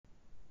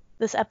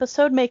This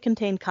episode may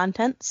contain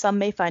content some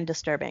may find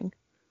disturbing.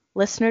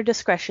 Listener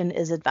discretion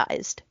is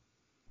advised.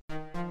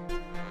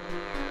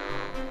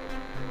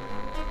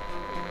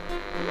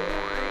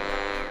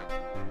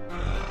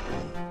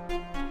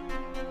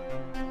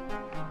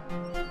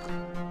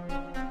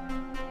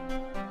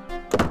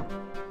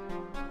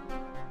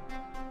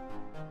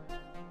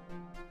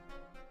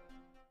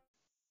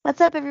 What's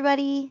up,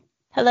 everybody?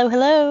 Hello,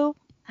 hello.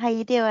 How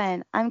you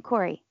doing? I'm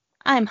Corey,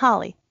 I'm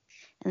Holly.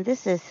 and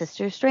this is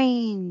Sister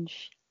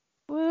Strange.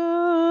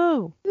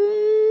 Woo!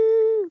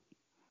 Woo!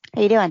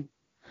 How you doing?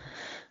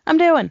 I'm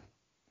doing.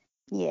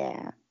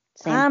 Yeah,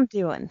 same. I'm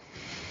doing.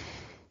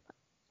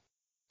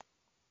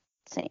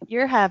 Same.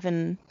 You're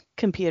having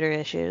computer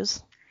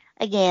issues.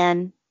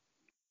 Again.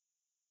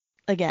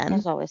 Again.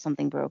 There's always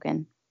something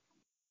broken.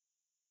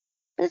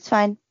 But it's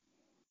fine.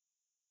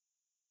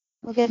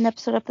 We'll get an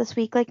episode up this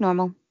week like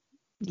normal.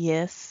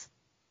 Yes.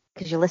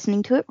 Because you're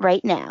listening to it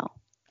right now.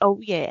 Oh,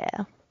 yeah.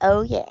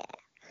 Oh, yeah.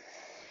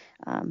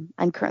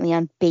 I'm currently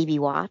on baby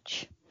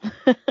watch.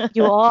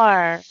 You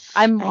are.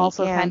 I'm I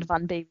also am. kind of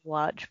on baby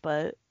watch,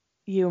 but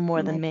you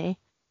more than me.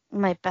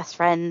 My best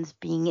friend's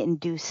being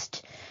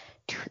induced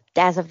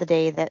as of the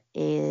day that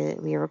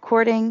we are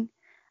recording,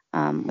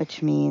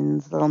 which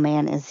means little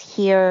man is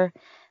here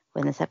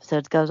when this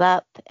episode goes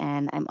up,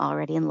 and I'm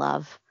already in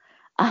love.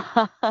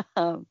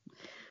 So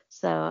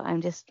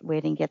I'm just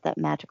waiting to get that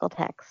magical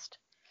text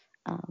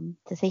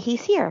to say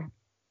he's here.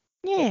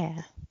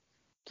 Yeah.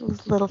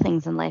 Those little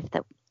things in life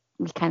that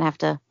we kind of have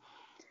to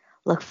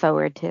look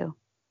forward to.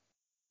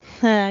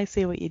 I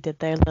see what you did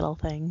there, little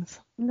things.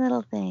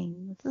 Little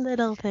things.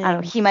 Little things. I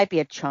don't know. He might be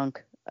a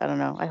chunk. I don't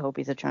know. I hope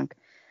he's a chunk.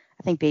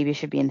 I think baby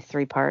should be in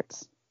 3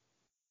 parts.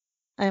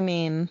 I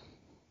mean,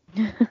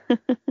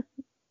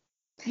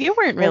 you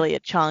weren't really a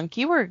chunk.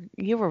 You were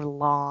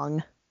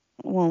long.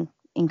 Well,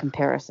 in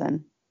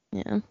comparison.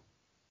 Yeah.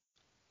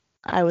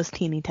 I was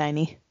teeny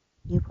tiny.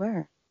 You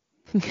were.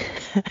 You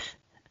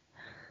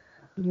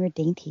were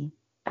dainty.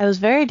 I was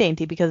very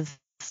dainty because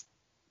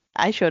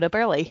I showed up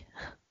early.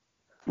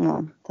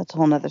 Well, that's a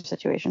whole nother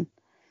situation.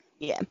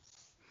 Yeah.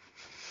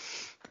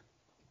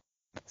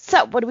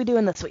 So, what are we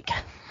doing this week?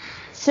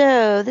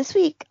 So, this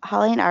week,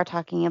 Holly and I are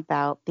talking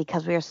about,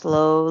 because we are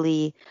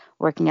slowly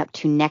working up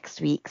to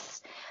next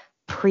week's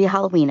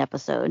pre-Halloween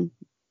episode,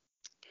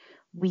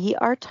 we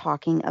are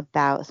talking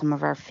about some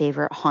of our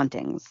favorite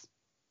hauntings.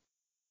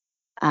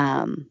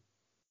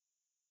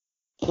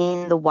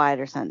 In the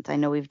wider sense, I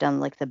know we've done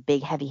like the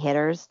big heavy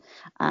hitters,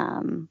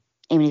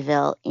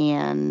 Amityville,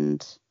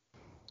 and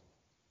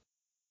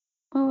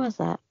what was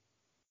that?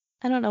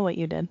 I don't know what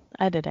you did.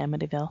 I did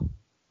Amityville.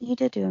 You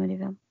did do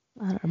Amityville.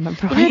 I don't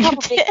remember what you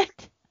did.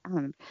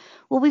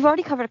 Well, we've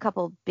already covered a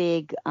couple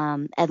big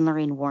Ed and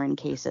Lorraine Warren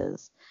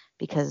cases,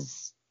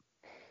 because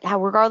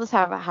regardless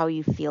of how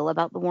you feel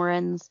about the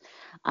Warrens,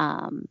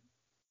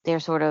 they're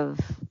sort of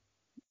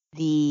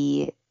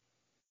the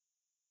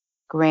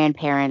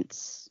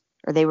grandparents,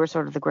 or they were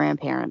sort of the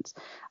grandparents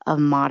of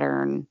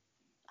modern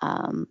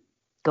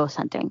ghost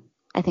hunting.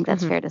 I think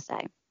that's fair to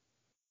say.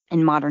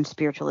 In modern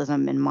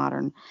spiritualism and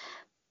modern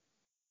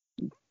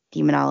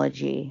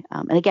demonology.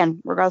 And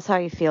again, regardless of how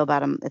you feel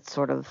about them, it's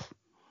sort of,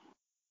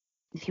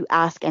 if you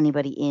ask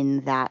anybody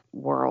in that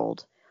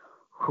world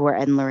who are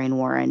Ed and Lorraine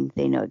Warren,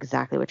 they know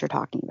exactly what you're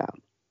talking about.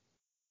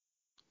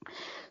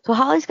 So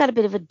Holly's got a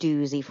bit of a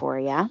doozy for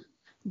you.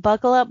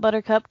 Buckle up,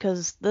 Buttercup,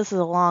 because this is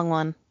a long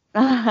one.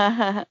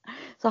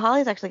 So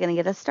Holly's actually going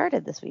to get us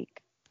started this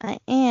week. I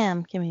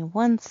am. Give me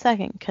 1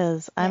 second,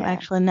 because I'm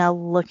actually now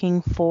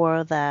looking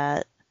for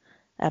that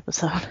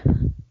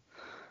episode.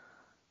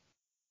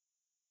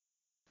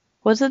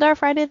 Was it our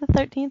Friday the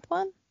 13th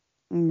one?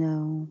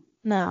 No.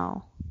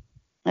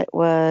 It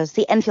was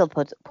the Enfield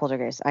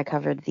Poltergeist. I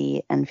covered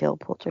the Enfield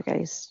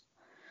Poltergeist.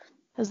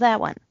 It was that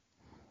one.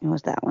 It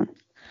was that one.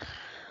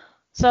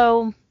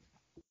 So,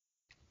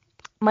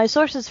 my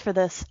sources for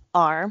this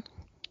are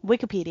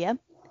Wikipedia.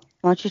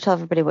 Why don't you tell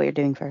everybody what you're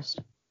doing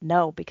first?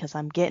 No, because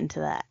I'm getting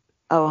to that.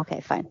 Oh,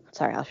 okay, fine.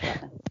 Sorry, I'll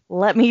shut up.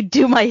 Let me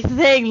do my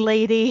thing,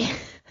 lady.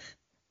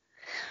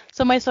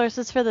 So my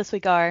sources for this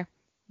week are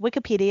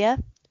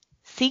Wikipedia,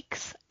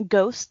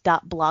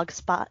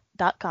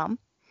 seeksghost.blogspot.com,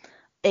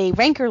 a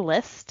ranker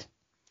list,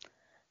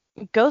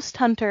 Ghost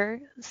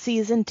Hunter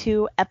Season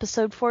 2,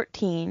 Episode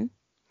 14,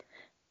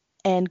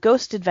 and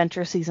Ghost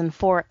Adventure Season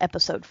 4,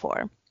 Episode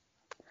 4.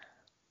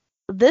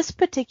 This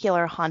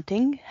particular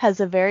haunting has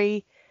a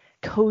very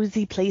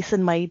cozy place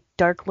in my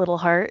dark little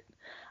heart.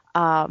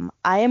 I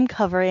am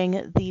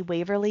covering the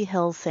Waverly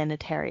Hills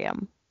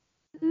Sanitarium.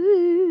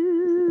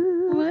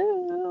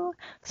 Woo.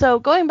 So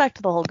going back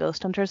to the whole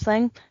Ghost Hunters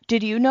thing,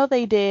 did you know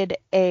they did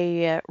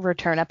a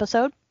return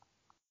episode?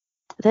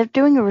 They're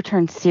doing a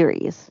return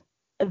series.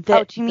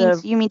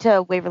 You mean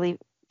to Waverly?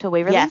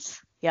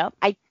 Yes. Yep.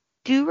 I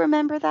do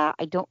remember that.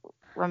 I don't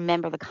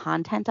remember the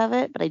content of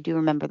it, but I do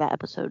remember that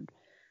episode.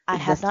 I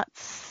have not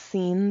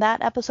seen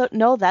that episode.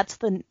 No, that's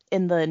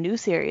in the new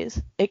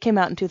series. It came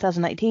out in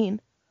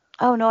 2019.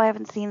 Oh, no, I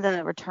haven't seen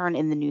the return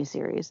in the new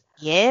series.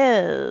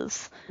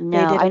 Yes. They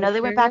No, did a I know they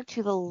went return. back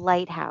to the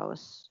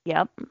lighthouse,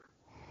 Yep.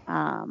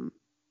 um,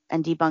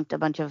 and debunked a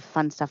bunch of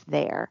fun stuff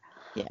there.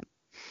 Yeah.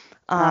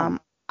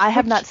 Um, I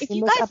have which, not if seen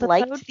you this guys episode.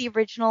 liked the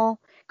original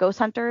Ghost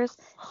Hunters,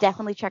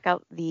 definitely check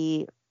out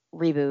the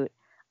reboot.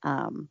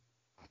 Because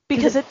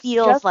Because it it's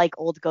feels just like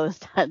old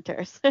Ghost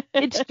Hunters.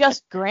 it's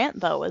just Grant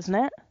though, isn't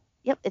it?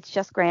 Yep, it's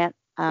just Grant,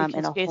 and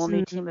Because a whole new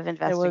Jason, team of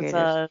there was investigators.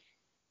 a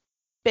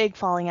big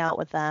falling out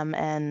with them,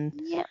 and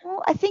Yeah,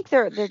 well, I think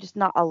they're just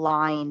not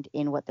aligned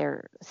in what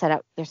they're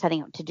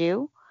setting out to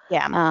do.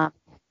 yeah.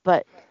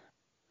 But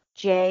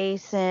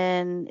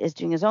Jason is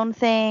doing his own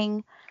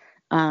thing.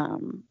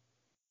 Um,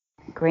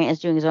 Grant is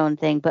doing his own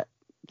thing, but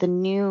the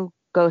new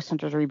Ghost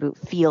Hunters reboot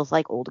feels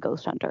like old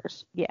Ghost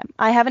Hunters. Yeah.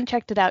 I haven't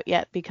checked it out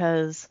yet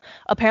because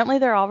apparently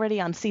they're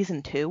already on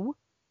season 2.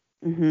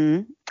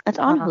 It's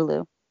on Uh,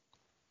 Hulu.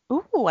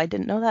 Ooh, I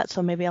didn't know that,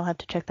 so maybe I'll have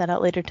to check that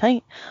out later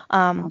tonight.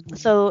 Um,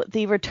 So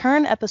the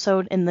return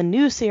episode in the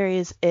new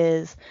series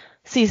is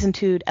season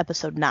 2,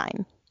 episode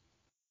 9.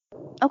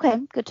 okay,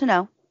 good to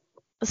know.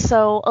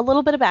 So a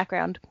little bit of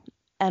background,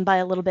 and by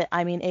a little bit,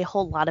 I mean a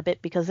whole lot of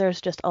it, because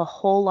there's just a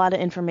whole lot of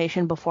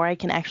information before I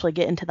can actually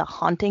get into the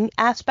haunting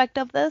aspect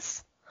of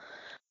this.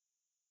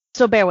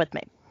 So bear with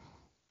me.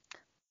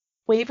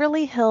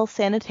 Waverly Hill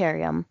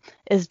Sanitarium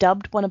is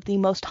dubbed one of the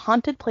most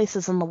haunted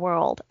places in the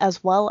world,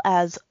 as well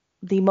as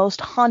the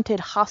most haunted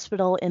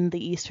hospital in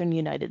the eastern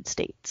United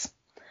States.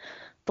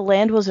 The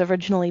land was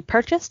originally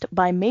purchased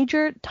by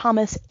Major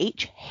Thomas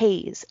H.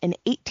 Hayes in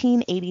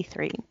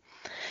 1883.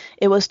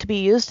 It was to be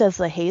used as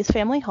the Hayes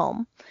family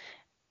home,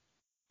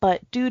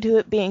 but due to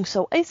it being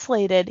so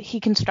isolated, he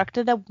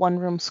constructed a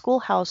one-room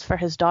schoolhouse for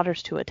his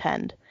daughters to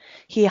attend.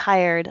 He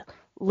hired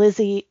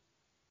Lizzie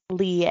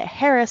Lee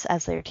Harris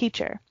as their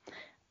teacher,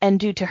 and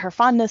due to her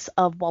fondness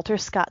of Walter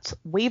Scott's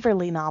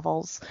Waverley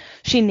novels,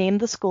 she named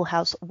the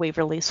schoolhouse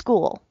Waverley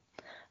School.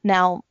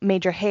 Now,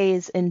 Major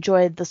Hayes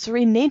enjoyed the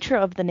serene nature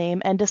of the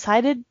name and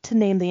decided to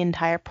name the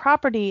entire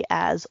property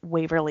as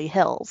Waverly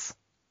Hills.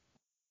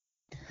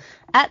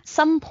 At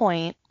some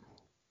point,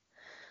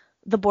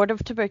 the Board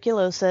of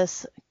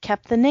Tuberculosis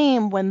kept the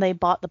name when they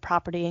bought the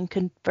property and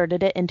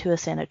converted it into a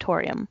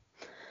sanatorium.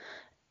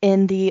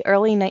 In the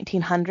early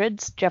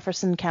 1900s,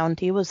 Jefferson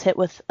County was hit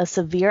with a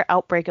severe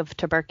outbreak of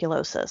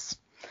tuberculosis.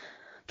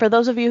 For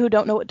those of you who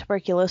don't know what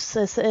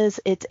tuberculosis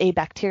is, it's a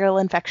bacterial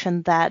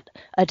infection that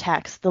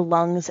attacks the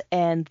lungs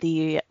and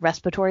the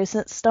respiratory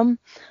system.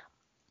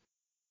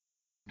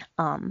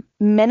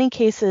 Many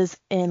cases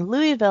in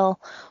Louisville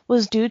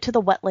was due to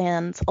the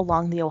wetlands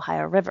along the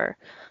Ohio River.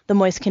 The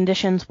moist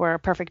conditions were a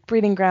perfect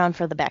breeding ground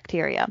for the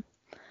bacteria.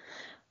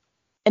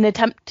 In an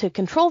attempt to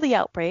control the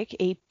outbreak,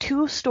 a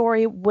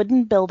 2-story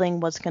wooden building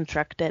was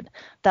constructed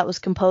that was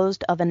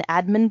composed of an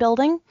admin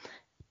building,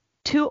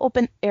 2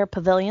 open-air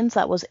pavilions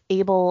that was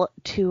able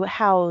to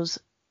house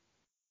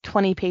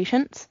 20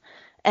 patients,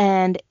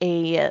 and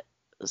a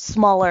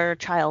smaller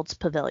child's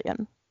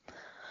pavilion.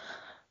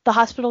 The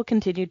hospital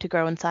continued to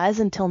grow in size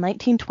until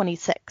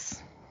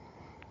 1926.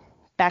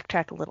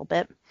 Backtrack a little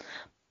bit.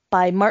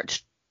 By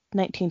March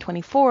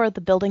 1924, the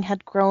building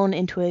had grown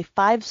into a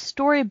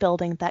 5-story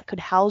building that could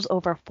house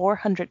over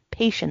 400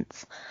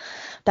 patients.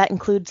 That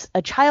includes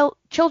a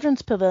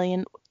children's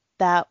pavilion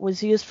that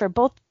was used for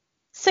both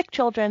sick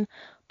children,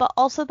 but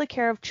also the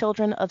care of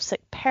children of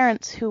sick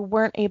parents who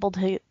weren't able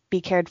to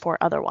be cared for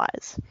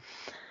otherwise.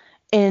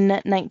 In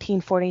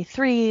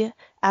 1943,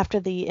 after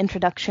the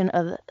introduction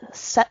of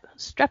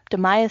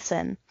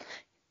streptomycin,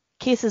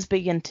 cases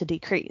began to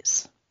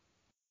decrease.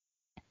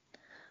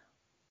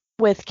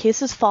 With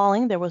cases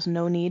falling, there was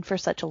no need for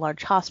such a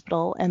large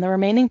hospital, and the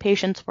remaining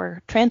patients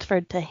were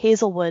transferred to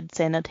Hazelwood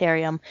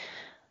Sanitarium,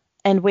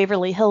 and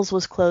Waverly Hills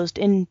was closed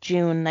in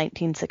June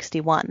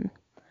 1961.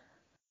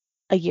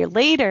 A year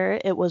later,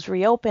 it was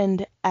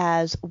reopened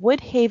as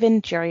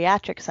Woodhaven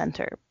Geriatric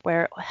Center,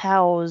 where it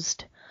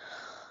housed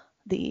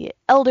the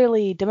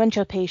elderly,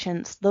 dementia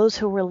patients, those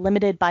who were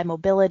limited by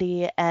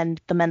mobility,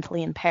 and the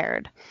mentally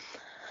impaired.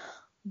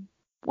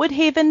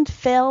 Woodhaven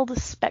failed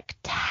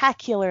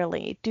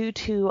spectacularly due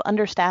to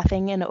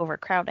understaffing and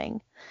overcrowding.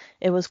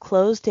 It was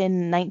closed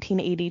in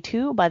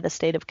 1982 by the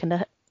state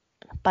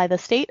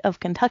of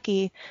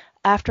Kentucky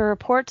after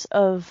reports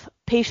of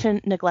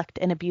patient neglect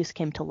and abuse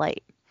came to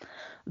light.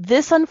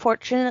 This,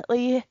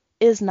 unfortunately,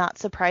 is not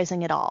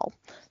surprising at all.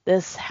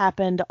 This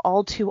happened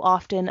all too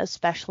often,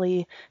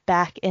 especially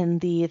back in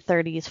the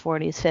 30s,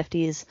 40s,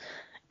 50s,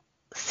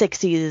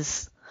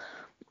 60s.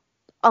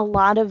 A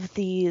lot of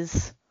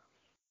these,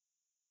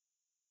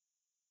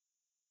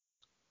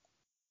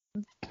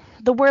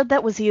 the word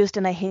that was used,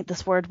 and I hate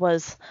this word,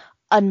 was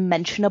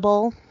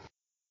unmentionable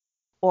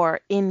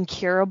or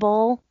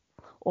incurable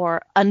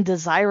or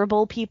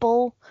undesirable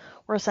people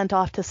were sent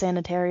off to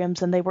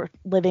sanitariums, and they were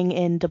living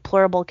in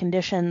deplorable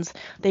conditions.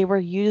 They were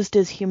used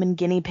as human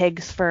guinea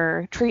pigs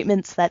for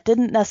treatments that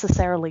didn't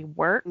necessarily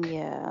work.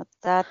 Yeah,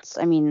 I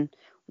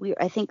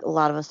think a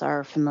lot of us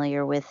are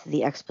familiar with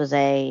the expose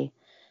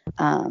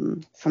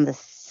from the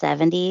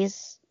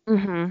 70s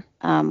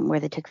Mm-hmm. where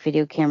they took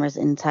video cameras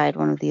inside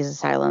one of these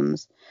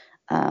asylums.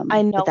 I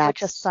But know which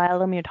that's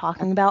asylum you're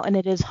talking about, and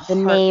it is the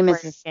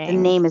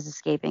heartbreaking. name is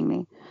escaping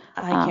me.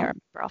 I can't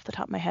remember off the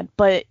top of my head,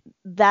 but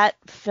that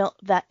film,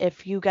 that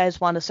if you guys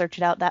want to search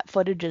it out, that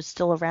footage is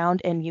still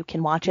around and you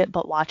can watch it,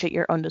 but watch at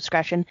your own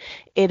discretion.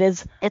 It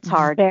is It's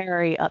hard.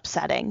 very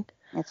upsetting.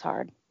 It's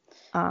hard.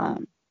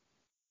 Um,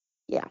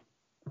 yeah.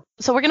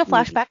 So we're going to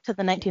flash back to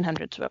the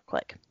 1900s real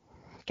quick.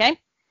 Okay?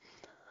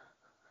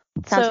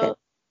 Sounds good.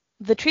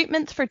 The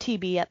treatments for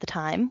TB at the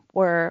time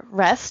were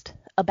rest,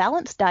 a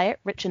balanced diet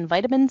rich in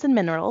vitamins and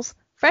minerals,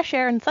 fresh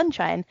air and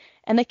sunshine,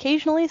 and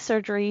occasionally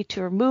surgery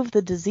to remove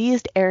the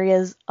diseased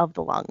areas of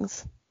the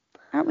lungs.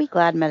 Aren't we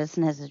glad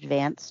medicine has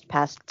advanced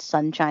past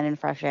sunshine and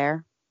fresh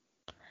air?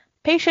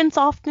 Patients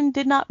often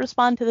did not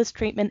respond to this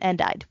treatment and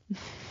died.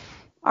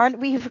 Aren't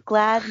we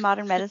glad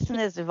modern medicine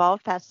has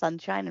evolved past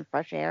sunshine and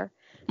fresh air?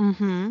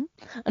 Mm-hmm.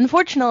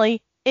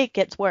 Unfortunately, it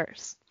gets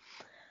worse.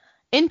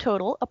 In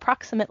total,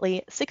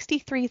 approximately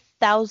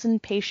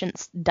 63,000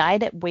 patients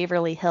died at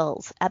Waverly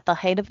Hills. At the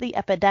height of the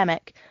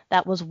epidemic,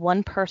 that was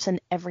one person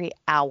every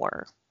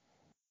hour.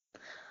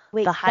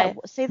 Wait,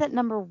 say that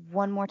number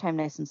one more time,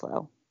 nice and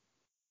slow.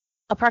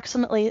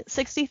 Approximately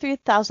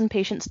 63,000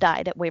 patients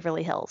died at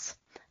Waverly Hills.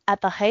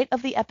 At the height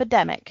of the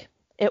epidemic,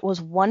 it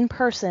was one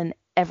person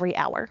every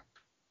hour.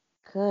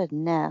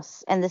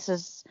 Goodness. And this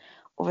is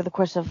over the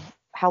course of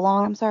how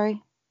long, I'm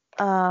sorry?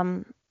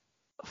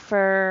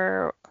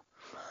 For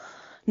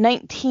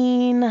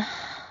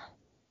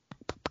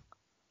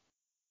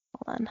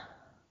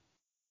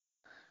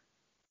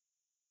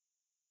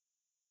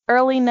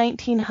early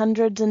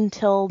 1900s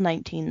until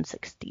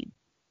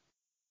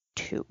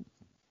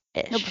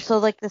 1962-ish. No, so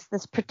like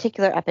this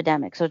particular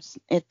epidemic. So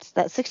it's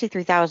that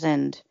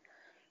 63,000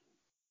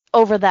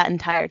 over that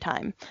entire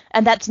time.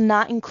 And that's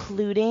not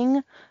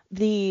including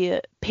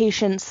the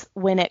patients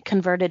when it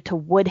converted to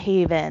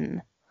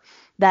Woodhaven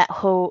that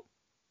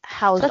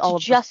housed all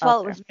of just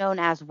while it was known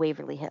as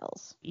Waverly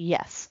Hills.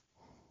 Yes.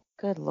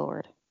 Good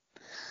Lord.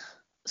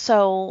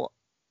 So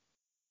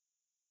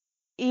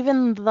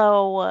even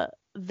though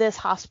this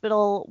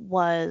hospital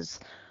was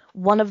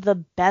one of the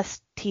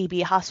best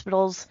TB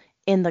hospitals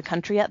in the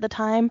country at the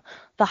time,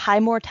 the high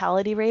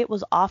mortality rate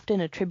was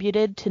often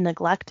attributed to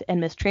neglect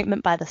and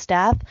mistreatment by the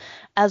staff,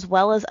 as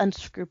well as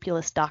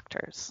unscrupulous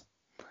doctors.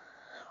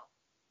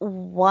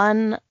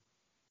 The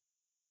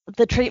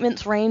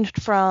treatments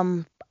ranged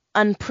from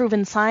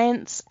unproven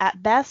science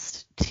at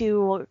best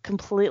to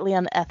completely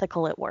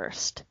unethical at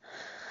worst.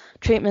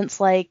 Treatments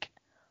like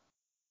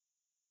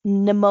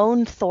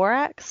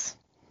pneumothorax,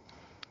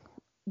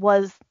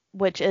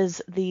 which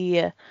is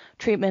the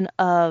treatment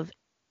of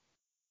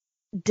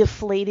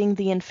deflating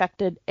the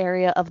infected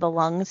area of the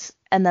lungs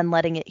and then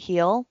letting it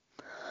heal.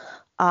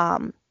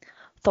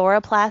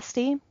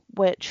 Thoroplasty,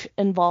 which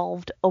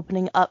involved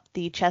opening up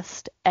the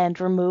chest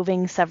and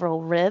removing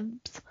several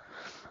ribs.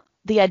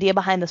 The idea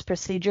behind this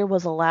procedure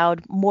was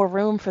allowed more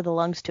room for the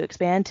lungs to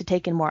expand to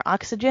take in more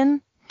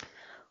oxygen.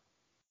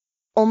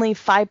 Only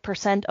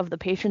 5% of the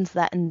patients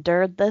that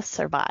endured this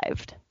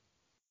survived.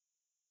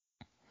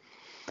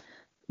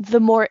 The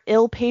more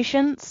ill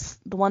patients,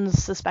 the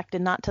ones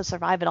suspected not to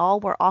survive at all,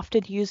 were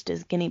often used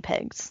as guinea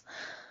pigs.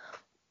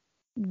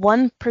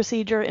 One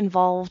procedure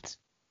involved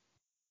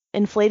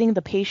inflating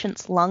the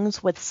patient's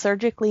lungs with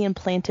surgically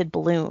implanted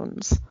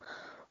balloons,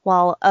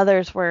 while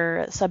others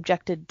were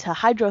subjected to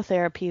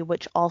hydrotherapy,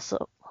 which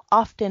also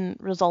often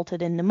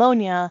resulted in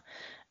pneumonia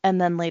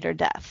and then later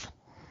death.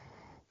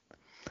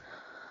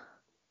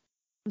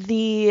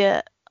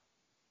 The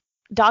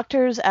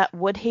doctors at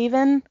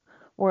Woodhaven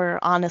were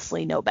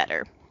honestly no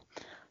better.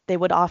 They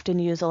would often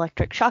use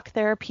electric shock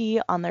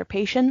therapy on their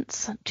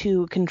patients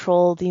to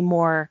control the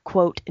more,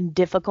 quote,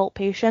 difficult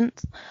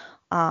patients.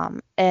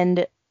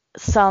 And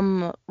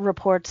some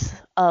reports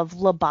of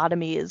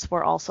lobotomies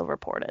were also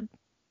reported.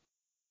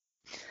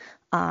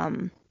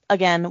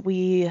 Again,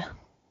 we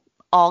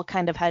all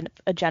kind of had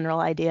a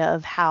general idea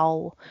of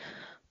how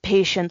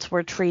patients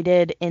were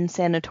treated in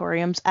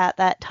sanatoriums at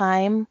that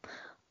time.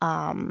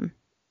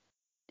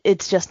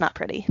 It's just not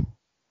pretty.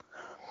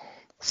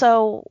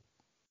 So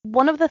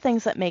one of the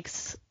things that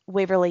makes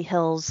Waverly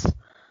Hills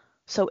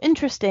so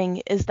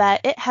interesting is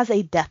that it has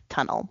a death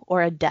tunnel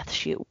or a death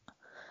chute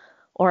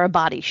or a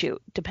body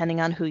chute,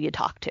 depending on who you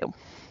talk to.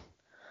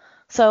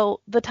 So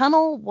the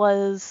tunnel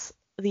was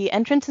the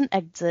entrance and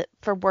exit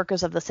for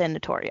workers of the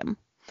sanatorium.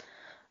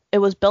 It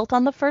was built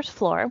on the first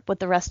floor with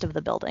the rest of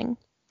the building.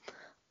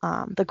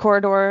 The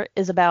corridor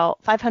is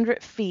about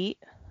 500 feet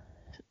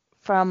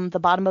from the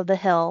bottom of the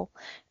hill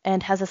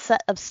and has a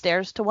set of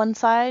stairs to one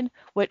side,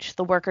 which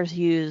the workers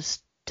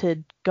use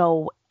to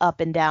go up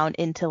and down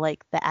into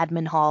like the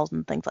admin halls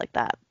and things like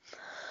that.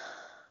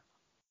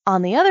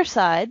 On the other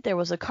side, there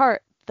was a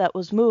cart that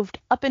was moved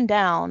up and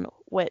down,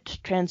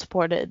 which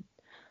transported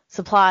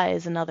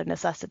supplies and other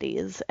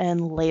necessities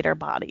and later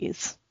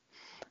bodies.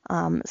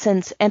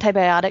 Since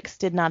antibiotics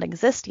did not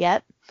exist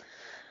yet,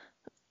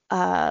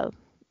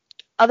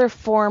 other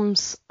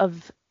forms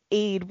of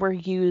aid were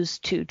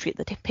used to treat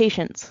the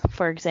patients.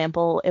 For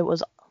example, it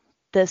was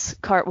This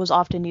cart was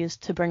often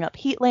used to bring up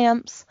heat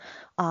lamps,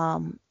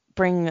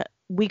 bring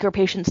weaker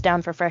patients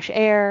down for fresh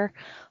air.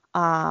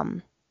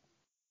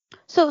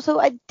 So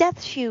a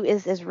death chute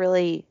is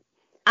really,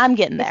 I'm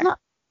getting there.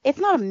 It's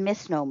not a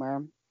misnomer.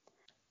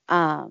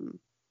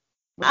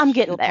 Which I'm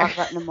getting you'll there. talk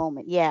about in a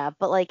moment. Yeah,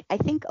 but like I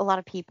think a lot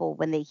of people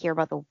when they hear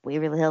about the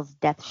Waverly Hills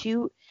death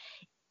chute,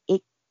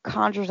 it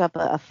conjures up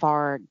a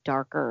far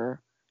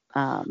darker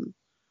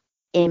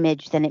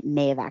image than it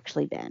may have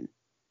actually been.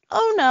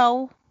 Oh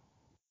no.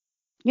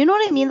 You know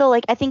what I mean though?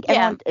 Like I think Yeah.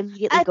 everyone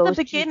immediately At the goes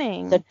to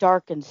beginning. the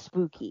dark and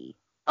spooky.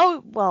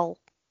 Oh, well,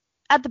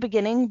 at the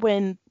beginning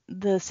when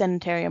the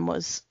sanitarium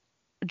was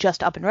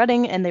just up and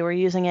running and they were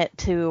using it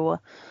to,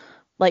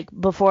 like,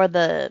 before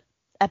the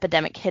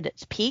epidemic hit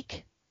its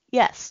peak,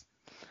 yes.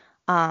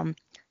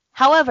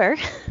 However,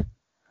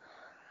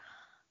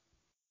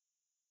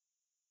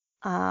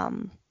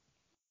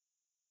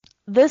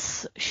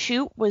 this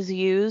chute was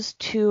used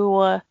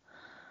to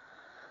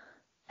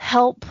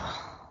help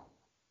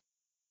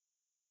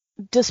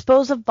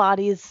dispose of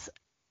bodies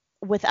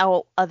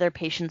without other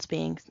patients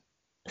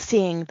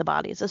seeing the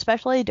bodies,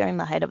 especially during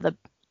the height of the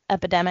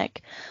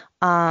epidemic.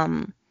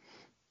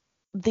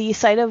 The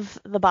sight of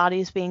the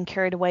bodies being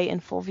carried away in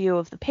full view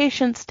of the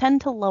patients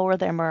tend to lower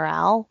their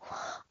morale.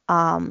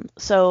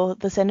 So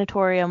the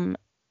sanatorium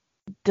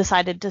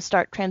decided to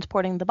start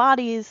transporting the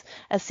bodies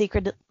as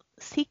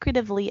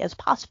secretively as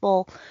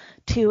possible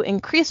to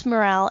increase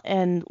morale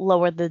and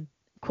lower the,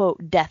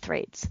 quote, death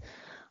rates.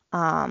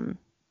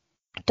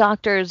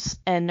 Doctors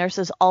and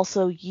nurses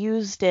also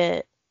used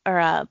it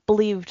or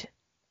believed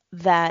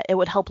that it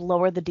would help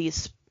lower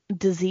the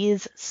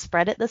disease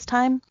spread at this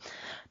time.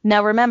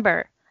 Now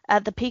remember,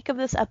 at the peak of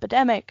this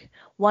epidemic,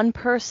 1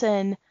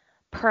 person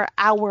per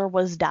hour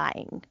was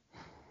dying.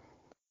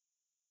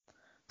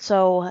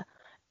 So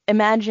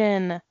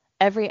imagine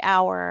every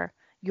hour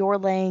you're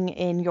laying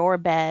in your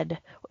bed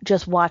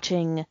just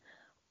watching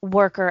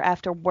worker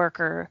after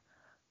worker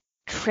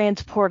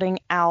transporting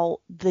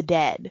out the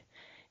dead.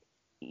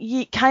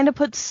 It kind of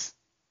puts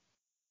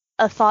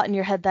a thought in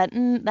your head that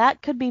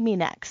that could be me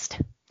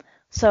next.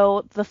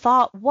 So the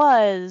thought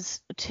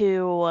was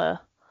to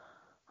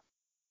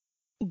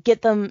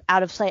get them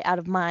out of sight, out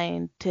of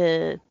mind,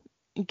 to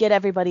get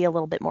everybody a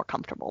little bit more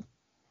comfortable.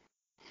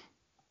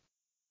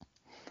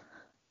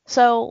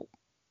 So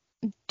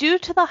due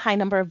to the high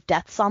number of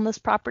deaths on this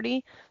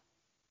property,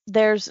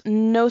 there's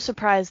no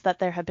surprise that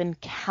there have been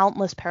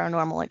countless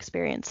paranormal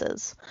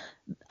experiences.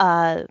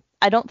 I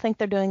don't think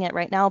they're doing it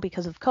right now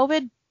because of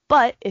COVID,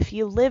 but if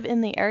you live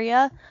in the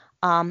area,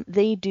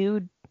 they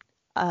do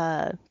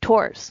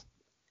tours.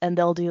 And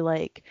they'll do,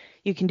 like,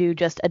 you can do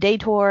just a day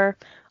tour.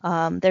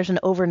 There's an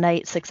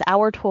overnight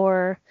 6-hour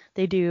tour.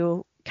 They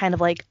do kind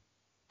of like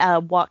a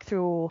walk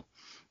through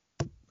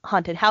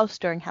haunted house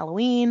during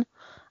Halloween.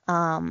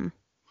 So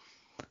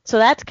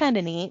that's kind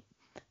of neat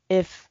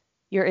if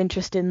you're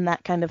interested in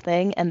that kind of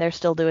thing, and they're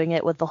still doing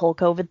it with the whole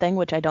COVID thing,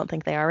 which I don't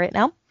think they are right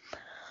now.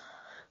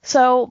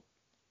 So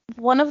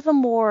one of the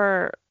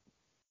more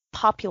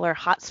popular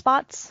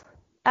hotspots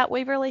at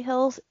Waverly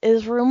Hills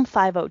is room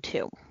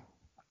 502.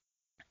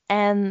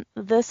 And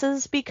this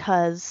is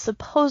because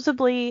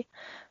supposedly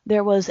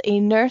there was a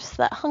nurse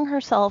that hung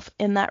herself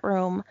in that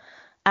room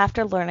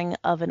after learning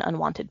of an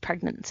unwanted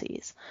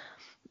pregnancy.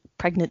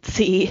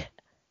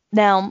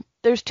 Now,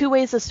 there's 2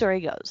 ways the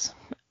story goes.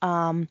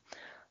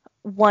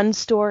 One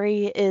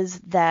story is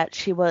that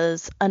she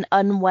was an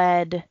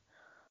unwed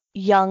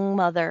young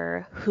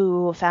mother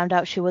who found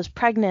out she was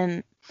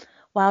pregnant,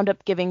 wound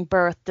up giving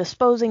birth,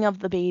 disposing of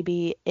the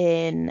baby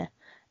in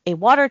a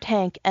water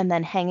tank, and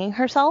then hanging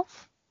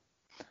herself.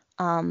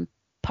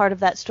 Part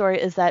of that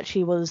story is that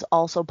she was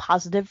also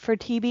positive for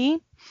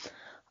TB.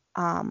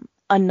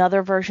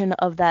 Another version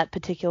of that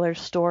particular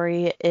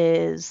story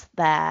is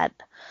that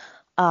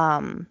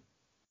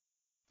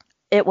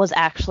it was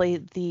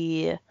actually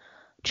the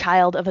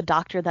child of a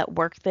doctor that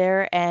worked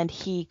there, and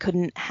he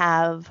couldn't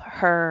have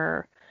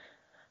her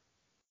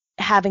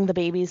having the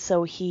baby,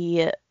 so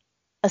he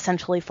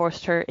essentially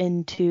forced her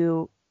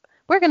into...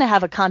 We're going to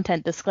have a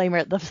content disclaimer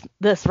at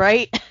this,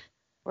 right?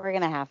 We're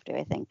going to have to,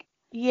 I think.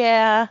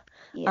 Yeah.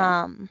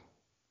 Yeah.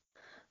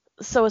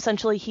 So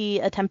essentially he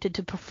attempted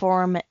to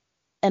perform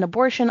an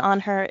abortion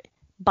on her,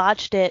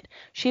 botched it,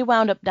 she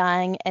wound up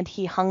dying, and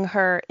he hung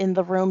her in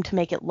the room to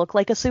make it look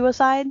like a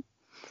suicide.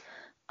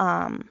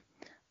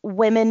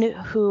 Women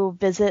who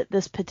visit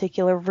this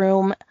particular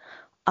room,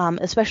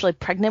 especially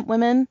pregnant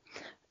women,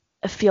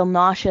 feel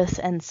nauseous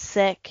and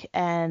sick,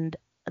 and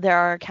there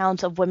are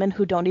accounts of women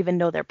who don't even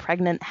know they're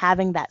pregnant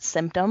having that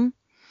symptom,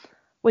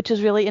 which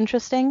is really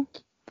interesting.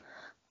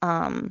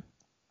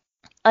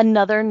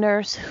 Another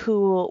nurse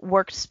who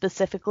worked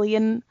specifically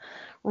in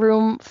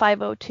room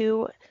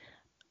 502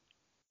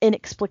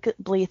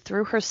 inexplicably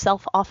threw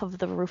herself off of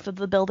the roof of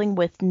the building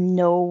with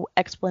no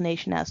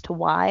explanation as to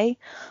why.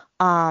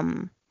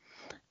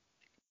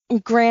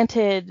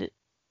 Granted,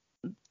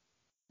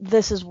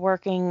 this is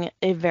working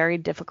a very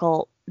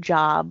difficult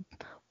job,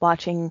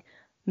 watching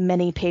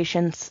many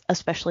patients,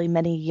 especially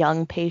many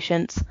young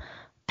patients,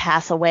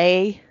 pass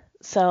away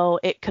So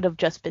it could have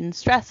just been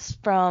stress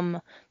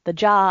from the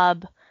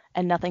job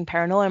and nothing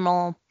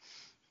paranormal,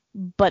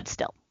 but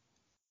still.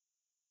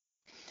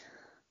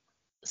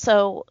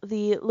 So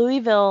the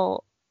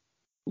Louisville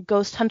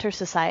Ghost Hunter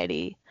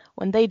Society,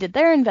 when they did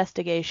their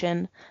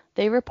investigation,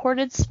 they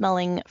reported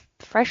smelling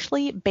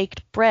freshly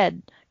baked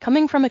bread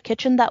coming from a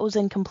kitchen that was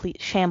in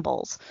complete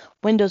shambles,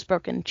 windows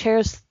broken,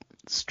 chairs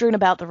strewn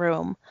about the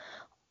room.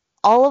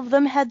 All of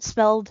them had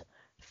smelled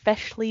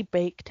freshly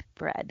baked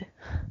bread.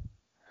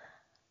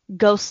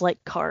 Ghosts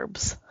like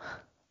carbs.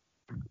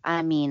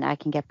 I mean, I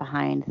can get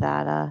behind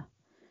that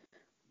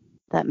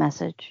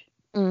message.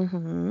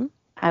 Mm-hmm.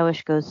 I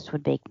wish ghosts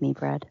would bake me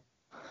bread.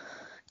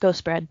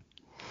 Ghost bread.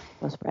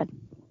 Ghost bread.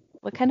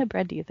 What kind of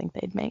bread do you think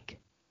they'd make?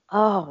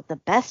 Oh, the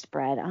best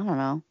bread. I don't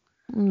know.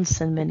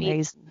 Cinnamon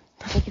raisin.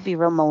 They could be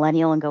real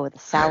millennial and go with the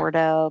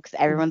sourdough, because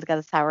everyone's got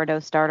a sourdough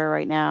starter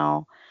right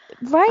now.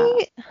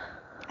 Right?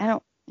 I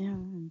don't.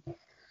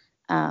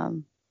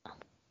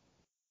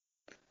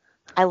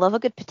 I love a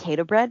good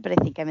potato bread, but I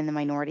think I'm in the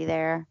minority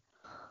there.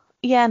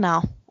 Yeah,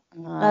 no.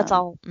 That's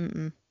all.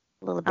 Mm-mm.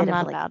 A little I'm bit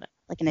not of about it.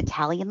 like an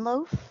Italian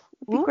loaf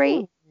would be Ooh.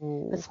 great.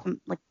 With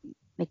some,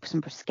 make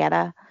some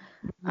bruschetta.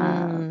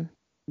 Bread.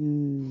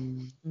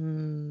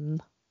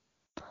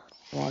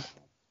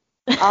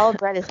 All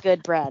bread is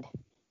good bread.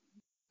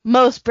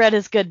 Most bread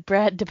is good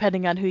bread,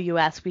 depending on who you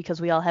ask, because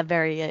we all have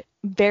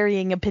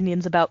varying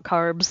opinions about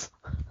carbs.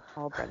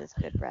 All bread is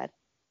good bread.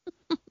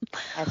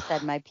 I've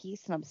said my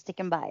piece, and I'm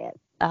sticking by it.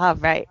 All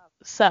right.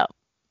 So,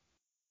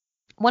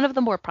 one of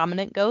the more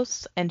prominent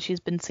ghosts, and she's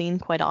been seen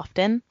quite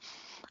often.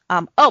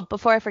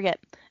 Before I forget,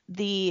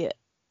 the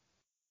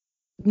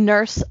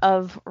nurse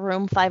of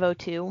room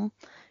 502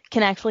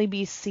 can actually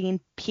be seen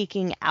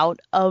peeking out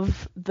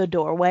of the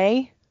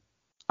doorway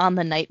on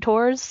the night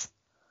tours,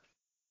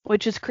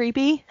 which is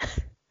creepy.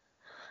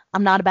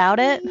 I'm not about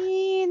it.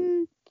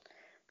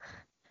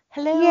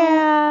 Hello.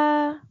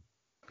 Yeah.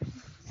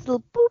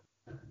 Little boop.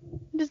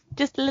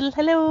 Just a little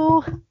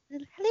hello.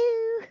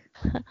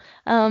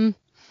 Hello.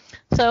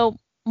 So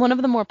one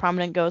of the more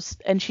prominent ghosts,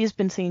 and she's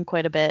been seen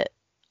quite a bit,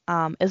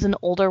 is an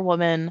older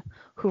woman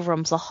who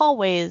roams the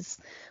hallways,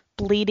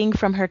 bleeding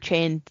from her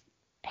chained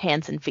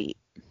hands and feet.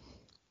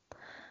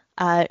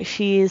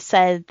 She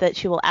said that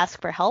she will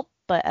ask for help,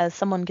 but as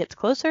someone gets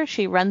closer,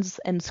 she runs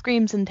and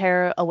screams in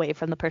terror away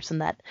from the person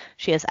that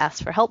she has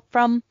asked for help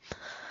from.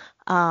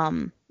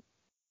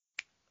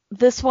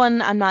 This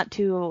one I'm not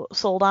too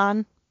sold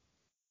on,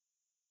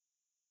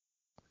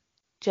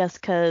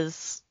 just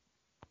because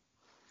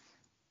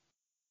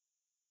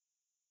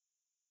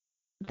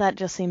that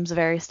just seems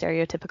very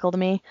stereotypical to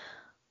me.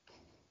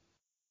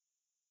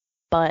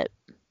 But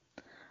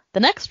the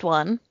next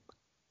one,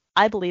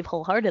 I believe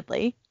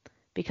wholeheartedly,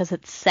 because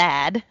it's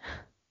sad.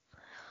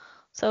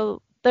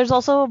 So there's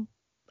also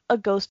a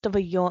ghost of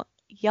a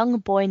young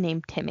boy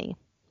named Timmy.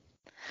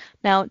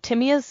 Now,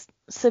 Timmy is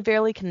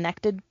severely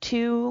connected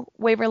to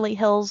Waverly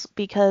Hills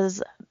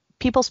because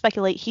people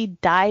speculate he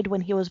died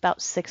when he was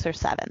about 6 or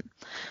 7.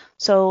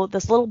 So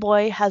this little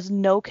boy has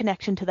no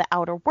connection to the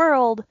outer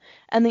world,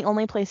 and the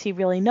only place he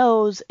really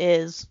knows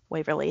is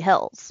Waverly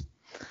Hills.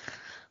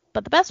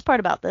 But the best part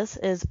about this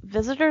is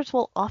visitors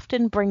will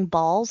often bring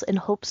balls in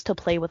hopes to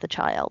play with a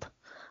child.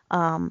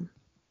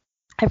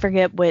 I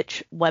forget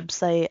which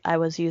website I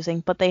was using,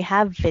 but they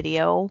have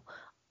video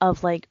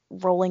of like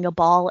rolling a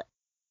ball,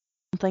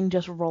 something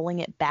just rolling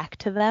it back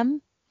to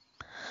them.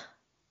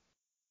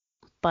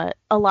 But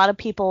a lot of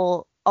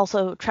people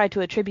also try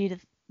to attribute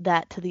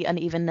that to the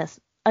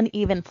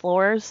uneven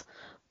floors.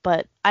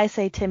 But I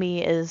say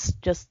Timmy is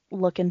just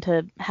looking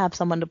to have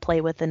someone to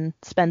play with and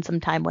spend some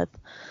time with.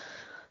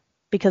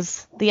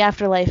 Because the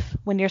afterlife,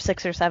 when you're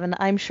 6 or 7,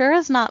 I'm sure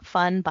is not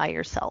fun by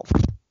yourself.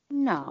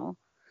 No.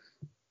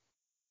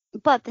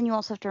 But then you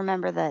also have to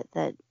remember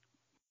that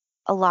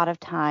a lot of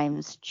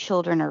times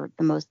children are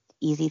the most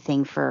easy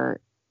thing for.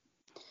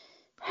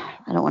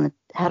 I don't want to.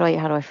 How do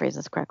I phrase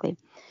this correctly?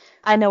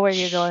 I know where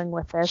you're going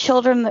with this.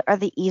 Children are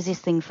the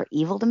easiest thing for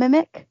evil to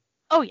mimic.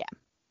 Oh yeah.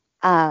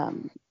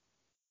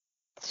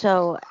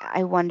 So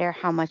I wonder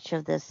how much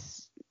of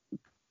this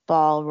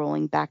ball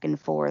rolling back and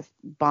forth,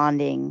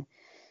 bonding,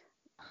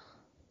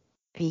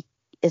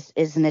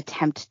 is an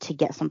attempt to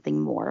get something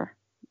more.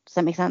 Does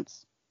that make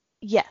sense?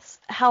 Yes.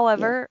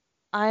 However,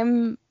 yeah.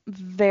 I'm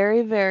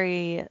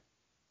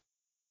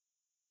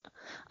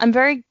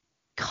very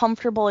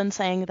comfortable in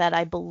saying that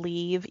I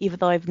believe, even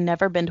though I've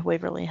never been to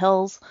Waverly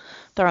Hills,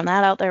 throwing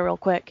that out there real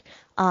quick,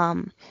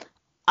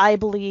 I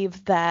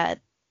believe that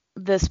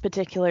this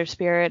particular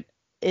spirit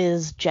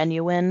is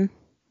genuine,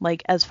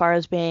 like as far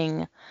as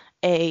being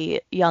a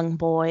young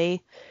boy,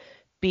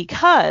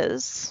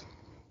 because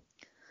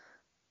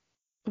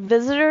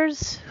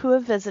visitors who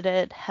have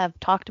visited have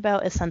talked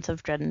about a sense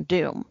of dread and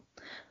doom.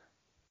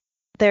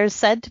 There's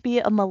said to be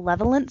a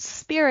malevolent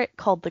spirit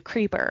called the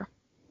Creeper.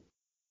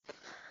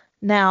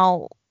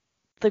 Now,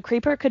 the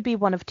Creeper could be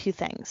one of two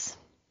things.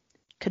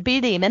 Could be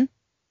a demon,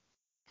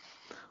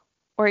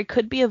 or it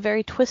could be a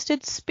very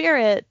twisted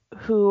spirit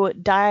who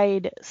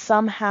died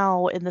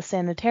somehow in the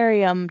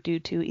sanitarium due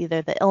to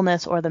either the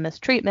illness or the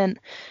mistreatment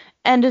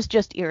and is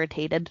just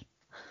irritated.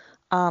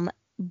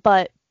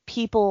 But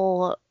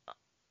people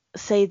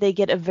say they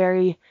get a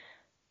very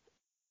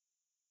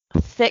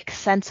thick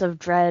sense of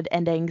dread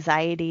and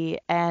anxiety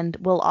and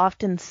will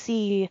often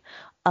see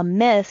a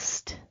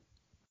mist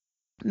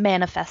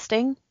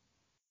manifesting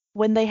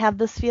when they have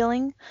this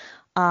feeling.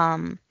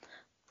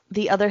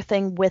 The other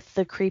thing with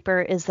the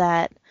creeper is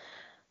that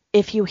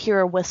if you hear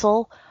a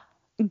whistle,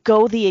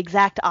 go the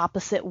exact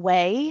opposite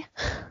way.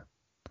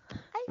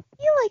 I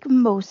feel like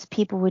most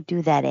people would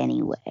do that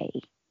anyway.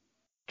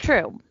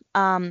 True.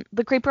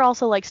 The creeper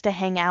also likes to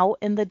hang out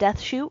in the death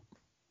chute.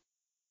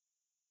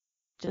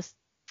 Just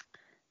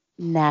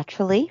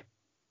naturally.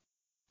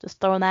 Just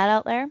throwing that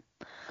out there.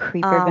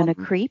 Creeper gonna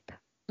creep.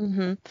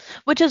 Mm-hmm.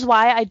 Which is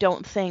why I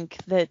don't think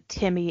that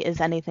Timmy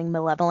is anything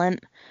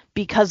malevolent,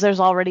 because there's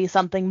already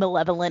something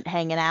malevolent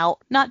hanging out.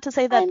 Not to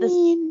say that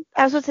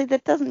I was gonna say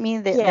that doesn't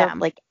mean that they're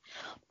like,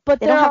 but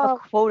they don't have a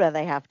quota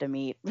they have to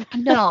meet.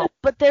 No,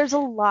 but there's a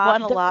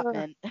lot. One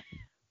allotment.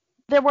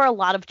 There were a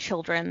lot of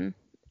children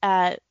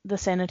at the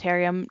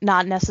sanitarium,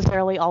 not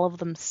necessarily all of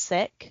them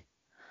sick.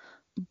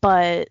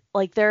 But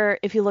like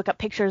if you look up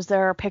pictures,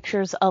 there are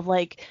pictures of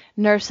like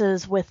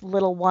nurses with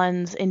little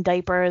ones in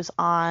diapers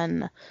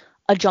on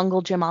a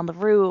jungle gym on the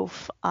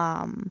roof.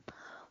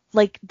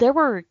 Like there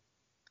were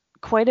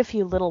quite a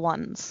few little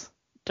ones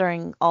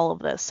during all of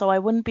this, so I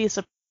wouldn't be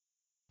surprised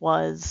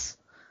was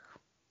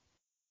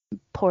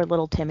poor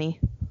little Timmy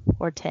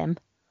or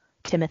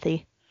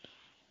Timothy,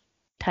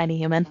 tiny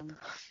human.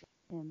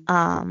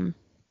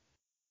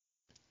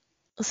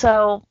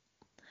 So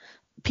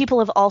people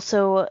have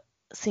also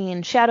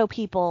seen shadow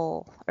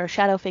people or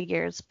shadow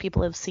figures.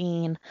 People have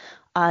seen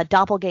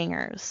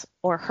doppelgangers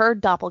or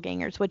heard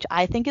doppelgangers, which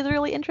I think is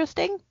really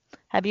interesting.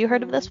 Have you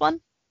heard of this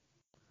one?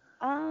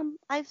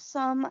 I've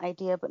some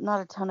idea, but not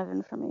a ton of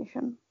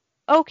information.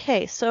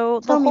 Okay, so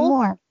tell me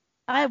more.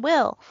 I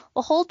will.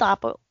 The whole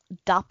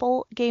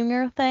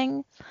doppelganger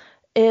thing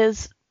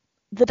is,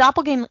 the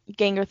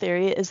doppelganger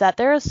theory is that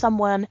there is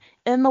someone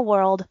in the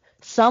world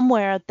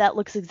somewhere that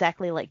looks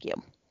exactly like you.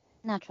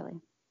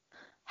 Naturally.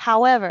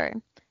 However,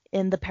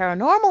 in the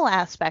paranormal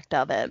aspect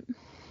of it,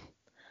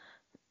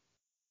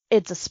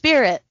 it's a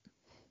spirit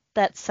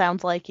that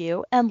sounds like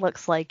you and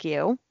looks like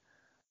you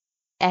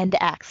and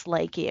acts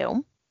like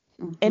you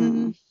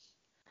in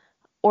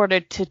order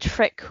to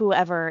trick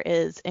whoever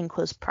is in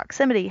close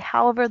proximity.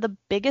 However, the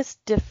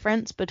biggest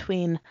difference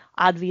between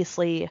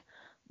obviously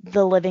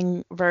the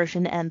living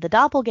version and the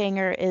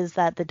doppelganger is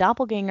that the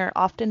doppelganger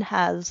often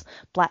has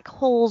black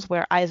holes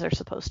where eyes are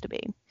supposed to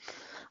be.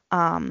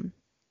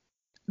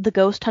 The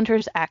ghost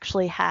hunters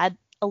actually had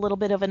a little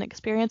bit of an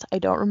experience. I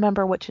don't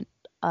remember which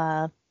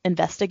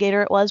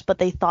investigator it was, but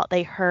they thought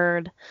they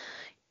heard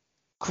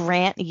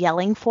Grant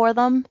yelling for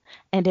them,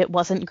 and it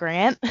wasn't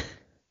Grant.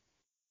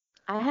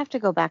 I have to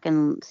go back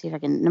and see if I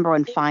can, number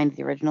one, find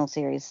the original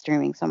series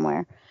streaming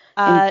somewhere.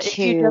 And if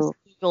you just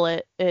Google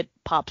it, it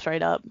pops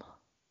right up.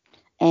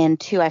 And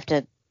two, I have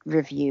to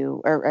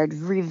review or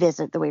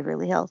revisit the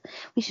Waverly Hills.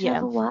 We should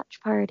have a watch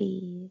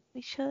party.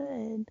 We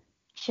should.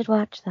 Should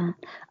watch that.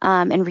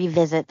 And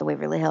revisit the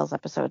Waverly Hills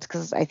episodes,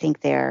 because I think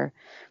they're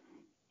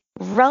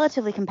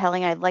relatively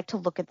compelling. I'd like to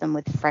look at them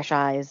with fresh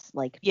eyes,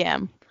 like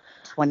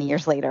 20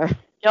 years later.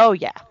 Oh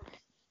yeah.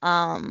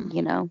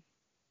 You know.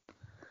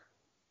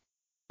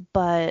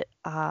 But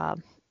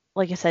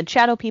like I said,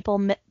 shadow people,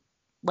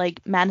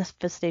 like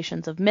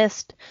manifestations of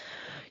mist,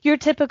 your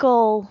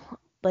typical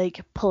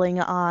like pulling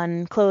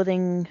on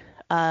clothing,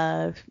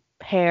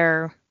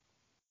 hair,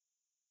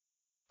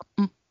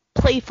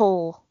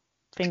 playful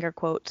finger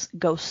quotes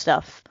ghost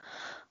stuff.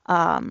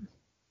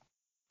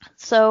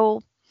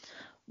 So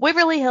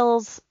Waverly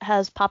Hills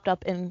has popped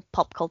up in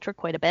pulp culture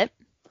quite a bit.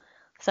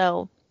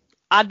 So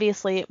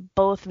obviously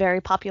both very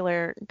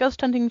popular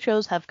ghost hunting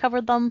shows have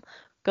covered them.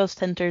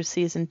 Ghost Hunters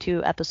Season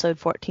 2, Episode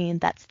 14,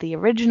 that's the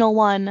original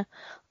one,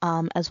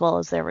 as well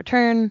as their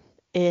return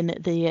in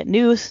the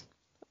new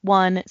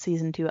one,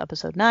 Season 2,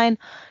 Episode 9.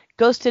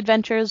 Ghost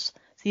Adventures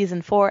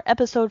Season 4,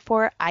 Episode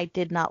 4, I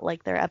did not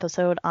like their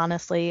episode,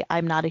 honestly.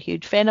 I'm not a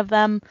huge fan of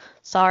them.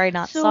 Sorry,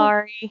 not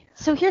sorry.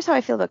 So here's how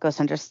I feel about Ghost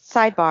Hunters.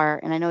 Sidebar,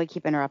 and I know we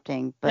keep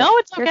interrupting, but... No,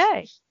 it's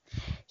okay.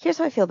 Here's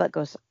how I feel about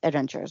Ghost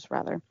Adventures,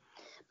 rather.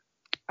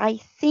 I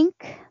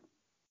think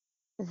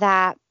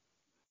that,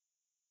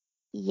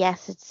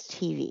 yes, it's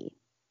TV.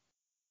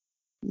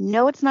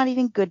 No, it's not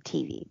even good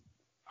TV.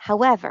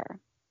 However,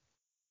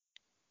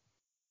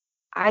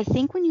 I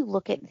think when you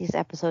look at these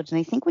episodes, and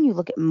I think when you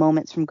look at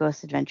moments from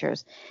Ghost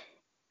Adventures,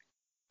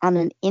 on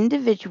an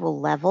individual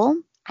level,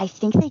 I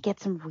think they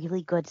get some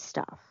really good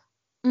stuff.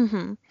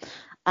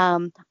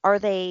 Are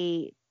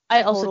they...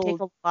 I also take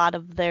a lot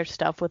of their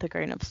stuff with a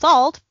grain of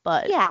salt,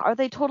 but... Yeah, are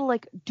they total,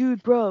 like,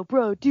 dude, bro,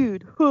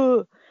 dude,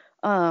 huh?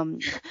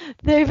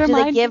 They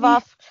remind me...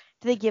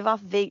 Do they give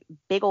off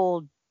big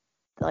old,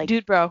 like...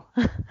 Dude, bro.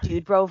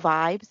 Dude, bro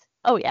vibes?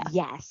 Oh, yeah.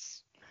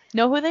 Yes.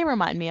 Know who they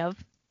remind me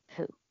of?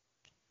 Who?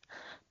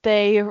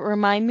 They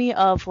remind me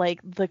of like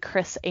the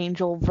Chris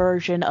Angel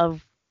version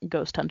of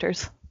Ghost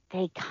Hunters.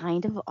 They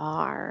kind of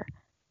are.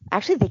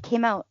 Actually, they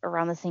came out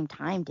around the same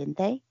time, didn't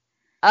they?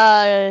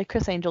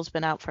 Chris Angel's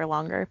been out for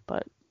longer,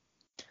 but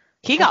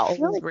he I got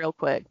feel old like, real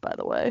quick, by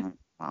the way.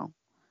 well,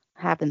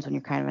 happens when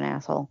you're kind of an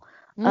asshole.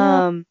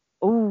 Mm,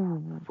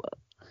 Ooh,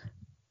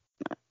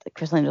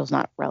 Chris Angel's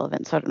not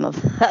relevant, so I don't know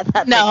if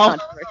that's no. a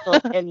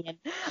controversial opinion.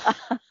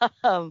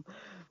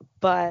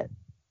 But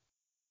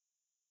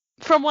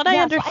From what I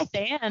yeah, so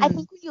understand, I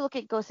think when you look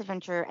at Ghost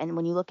Adventure and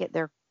when you look at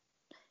their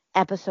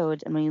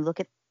episodes and when you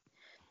look at,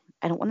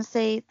 I don't want to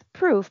say the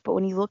proof, but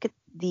when you look at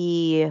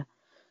the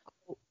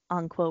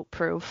unquote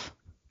proof,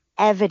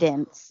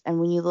 evidence and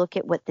when you look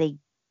at what they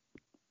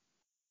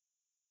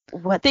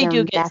their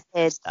do get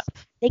methods,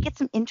 stuff. they get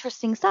some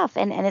interesting stuff,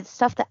 and it's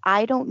stuff that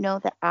I don't know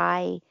that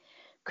I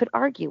could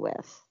argue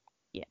with.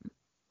 Yeah.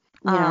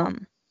 You know,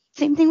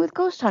 same thing with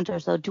Ghost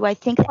Hunters, though. Do I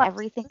think that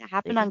everything that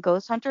happened on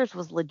Ghost Hunters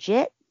was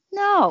legit?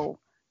 No.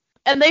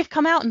 And they've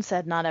come out and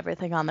said not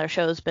everything on their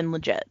show has been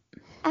legit.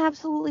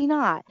 Absolutely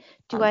not.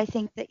 Do I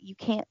think that you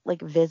can't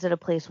like visit a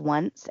place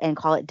once and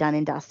call it done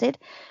and dusted?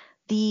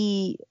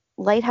 The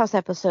Lighthouse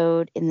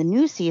episode in the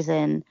new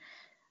season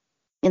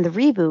in the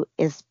reboot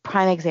is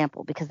prime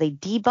example because they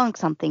debunk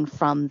something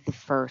from the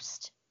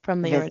first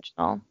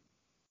original.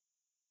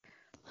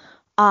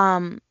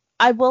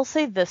 I will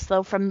say this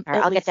though,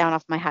 I'll get down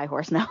off my high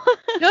horse now.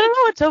 No,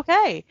 it's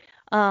okay.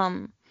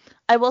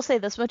 I will say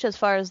this much as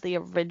far as the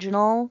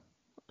original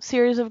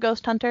series of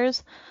Ghost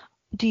Hunters.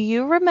 Do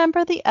you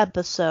remember the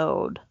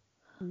episode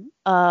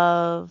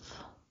of,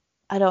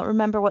 I don't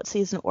remember what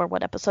season or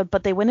what episode,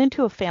 but they went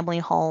into a family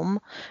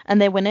home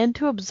and they went in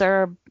to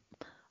observe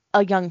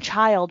a young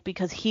child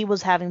because he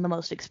was having the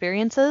most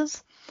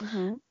experiences.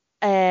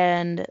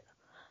 And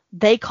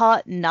they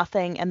caught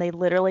nothing, and they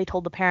literally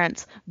told the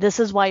parents, this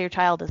is why your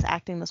child is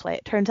acting this way.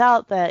 It turns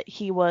out that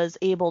he was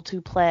able to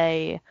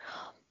play,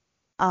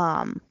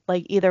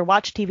 like either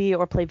watch TV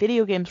or play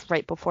video games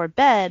right before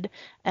bed.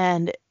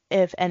 And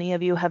if any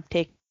of you have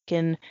taken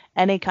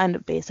any kind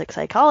of basic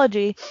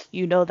psychology,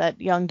 you know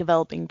that young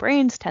developing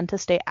brains tend to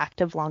stay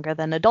active longer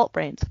than adult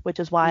brains, which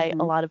is why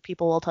a lot of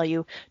people will tell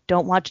you,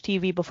 don't watch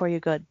TV before you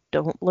go,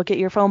 don't look at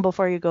your phone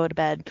before you go to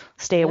bed,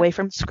 stay away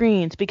from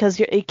screens, because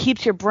it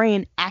keeps your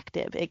brain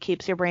active. It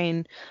keeps your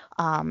brain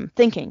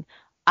thinking.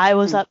 I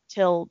was up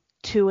till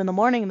 2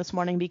 a.m. this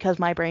morning because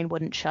my brain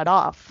wouldn't shut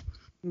off.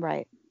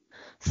 Right.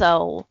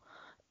 So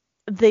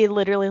they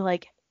literally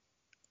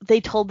they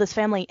told this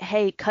family,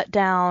 hey, cut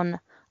down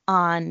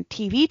on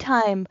TV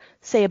time,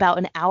 say about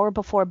an hour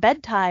before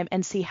bedtime,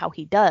 and see how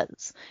he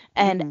does.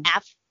 And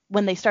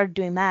when they started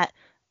doing that,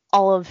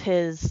 all of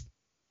his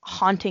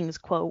hauntings,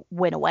 quote,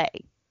 went away.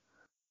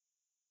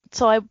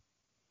 So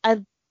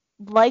I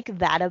like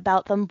that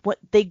about them. What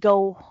they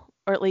go,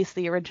 or at least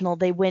the original,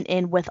 they went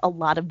in with a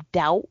lot of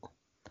doubt.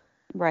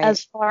 Right.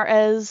 As far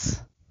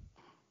as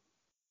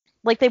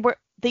they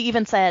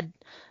even said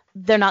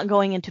they're not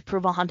going in to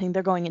prove a haunting,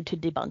 they're going in to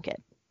debunk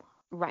it.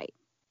 Right.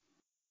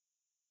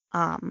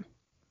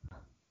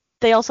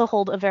 They also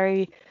hold a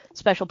very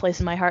special place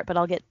in my heart, but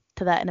I'll get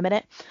to that in a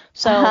minute.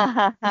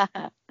 So,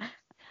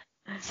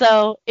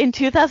 in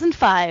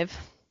 2005,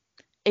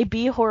 a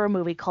B horror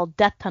movie called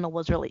Death Tunnel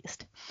was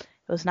released.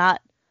 It was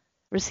not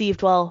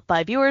received well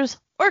by viewers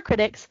or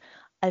critics.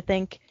 I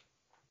think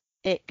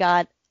it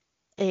got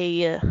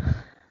a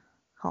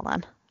hold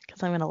on,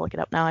 because I'm going to look it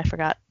up now. I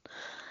forgot.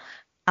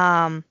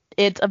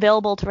 It's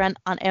available to rent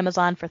on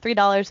Amazon for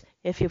 $3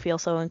 if you feel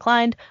so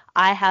inclined.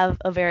 I have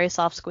a very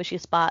soft,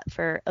 squishy spot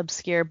for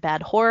obscure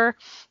bad horror,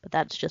 but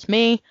that's just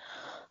me.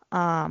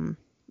 And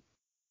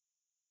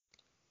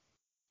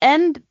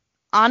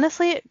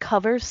honestly, it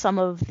covers some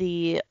of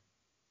the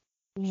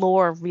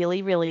lore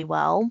really, really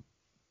well,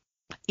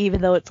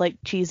 even though it's like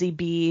cheesy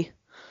B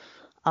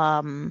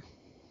horror.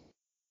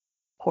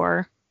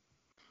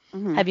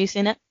 Have you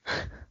seen it?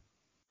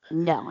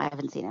 No, I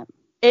haven't seen it.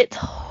 It's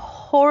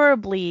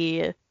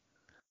horribly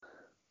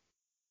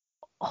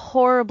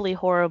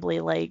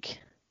like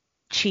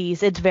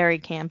cheese. It's very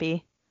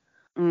campy.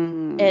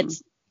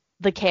 It's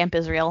the camp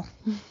is real.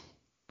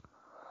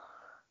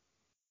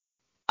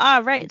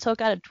 Right. So it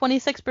got a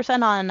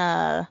 26%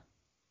 on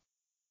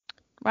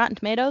Rotten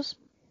Tomatoes.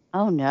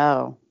 Oh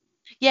no.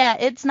 Yeah,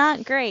 it's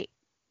not great.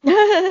 But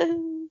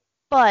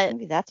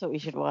maybe that's what we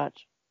should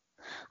watch.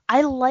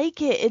 I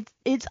like it.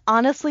 It's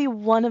honestly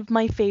one of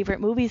my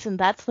favorite movies, and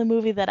that's the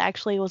movie that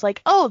actually was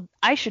like, oh,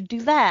 I should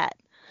do that.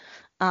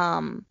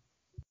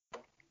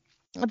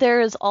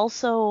 There is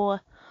also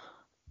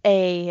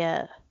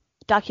a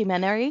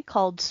documentary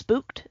called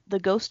Spooked, The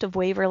Ghost of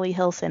Waverly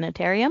Hill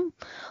Sanitarium,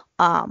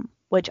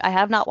 which I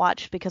have not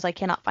watched because I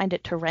cannot find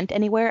it to rent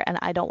anywhere, and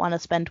I don't want to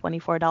spend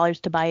 $24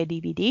 to buy a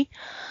DVD.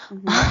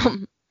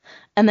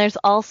 And there's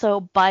also,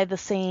 by the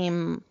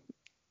same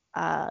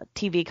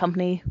TV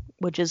company,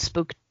 which is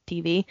Spook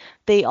TV,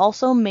 they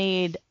also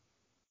made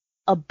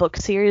a book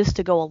series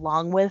to go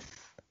along with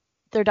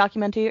their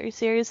documentary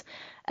series,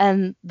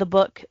 and the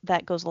book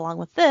that goes along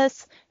with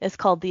this is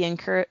called The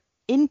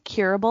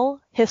Incurable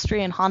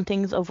History and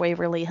Hauntings of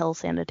Waverly Hills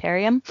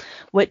Sanitarium,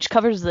 which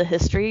covers the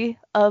history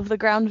of the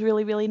grounds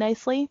really, really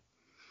nicely.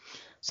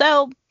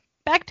 So,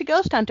 back to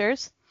Ghost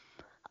Hunters.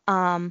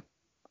 I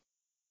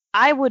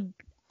would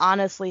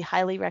honestly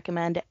highly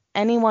recommend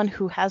anyone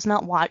who has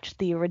not watched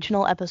the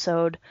original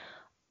episode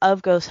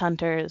of Ghost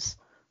Hunters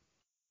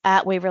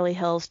at Waverly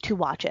Hills to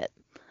watch it.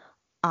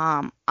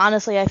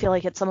 Honestly, I feel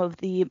like it's some of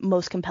the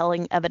most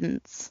compelling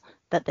evidence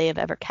that they have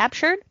ever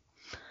captured.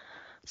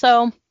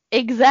 So,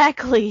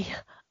 exactly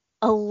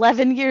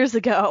 11 years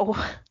ago,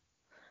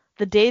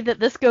 the day that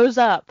this goes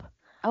up,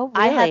 Oh,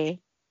 I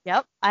really?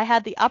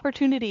 had the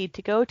opportunity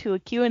to go to a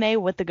Q&A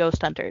with the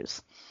Ghost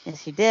Hunters.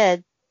 Yes, you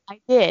did. I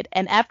did,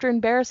 and after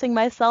embarrassing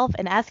myself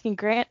and asking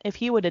Grant if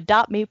he would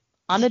adopt me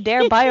on a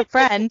dare by a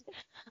friend,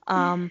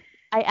 I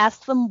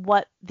asked them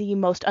what the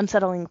most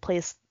unsettling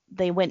place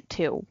they went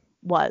to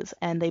was,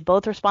 and they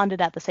both responded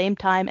at the same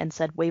time and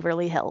said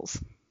Waverly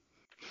Hills.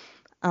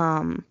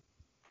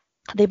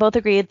 They both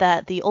agreed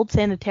that the old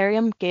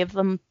sanitarium gave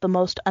them the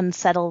most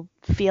unsettled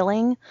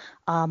feeling.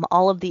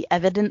 All of the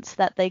evidence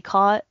that they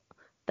caught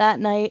that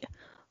night,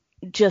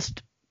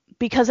 just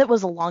because it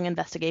was a long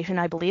investigation,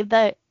 I believe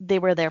that they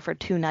were there for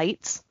 2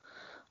 nights.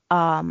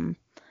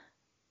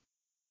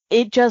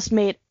 It just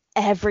made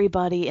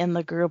everybody in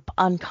the group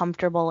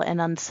uncomfortable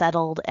and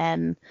unsettled,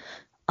 and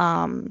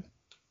one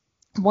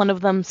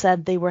of them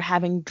said they were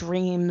having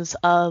dreams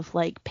of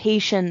like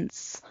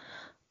patients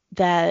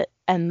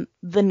and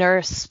the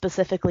nurse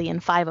specifically in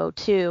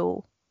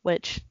 502,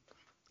 which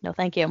no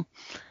thank you.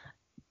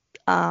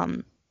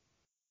 And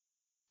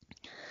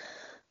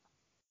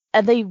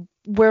they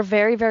were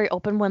very, very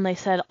open when they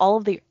said all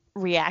of the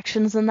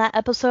reactions in that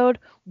episode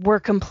were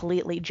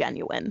completely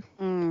genuine.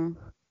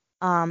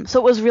 So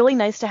it was really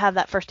nice to have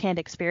that firsthand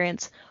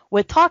experience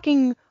with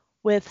talking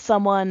with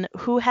someone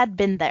who had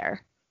been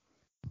there.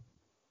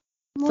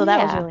 Well, so that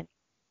yeah. was really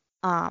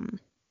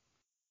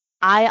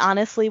I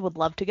honestly would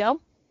love to go.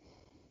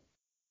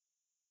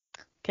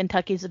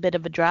 Kentucky's a bit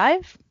of a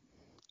drive.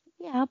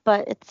 Yeah,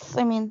 but it's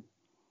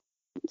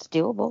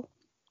doable.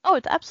 Oh,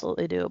 it's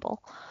absolutely doable.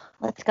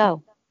 Let's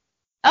go.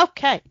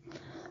 Okay.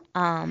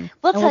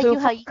 We'll tell you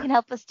how you can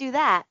help us do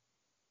that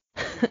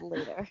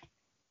later.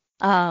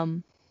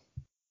 But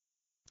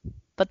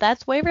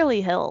that's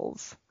Waverly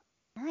Hills.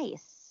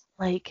 Nice.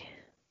 Like,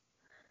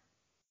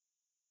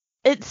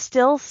 it's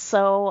still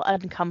so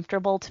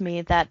uncomfortable to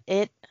me that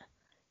it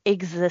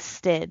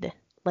existed,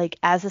 like,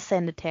 as a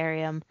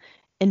sanitarium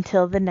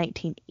until the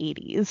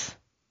 1980s.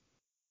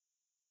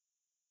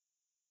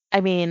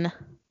 I mean,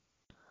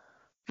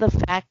 the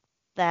fact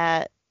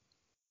that,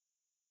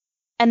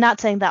 and not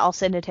saying that all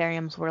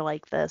sanitariums were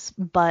like this,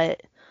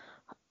 but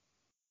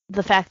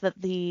the fact that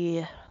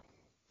the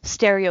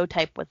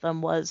stereotype with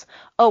them was,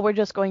 oh, we're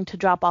just going to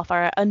drop off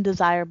our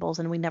undesirables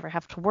and we never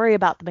have to worry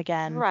about them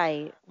again.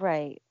 Right.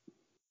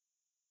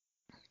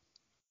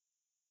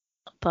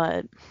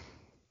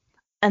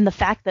 And the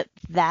fact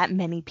that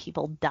many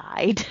people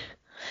died.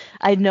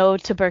 I know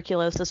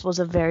tuberculosis was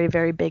a very,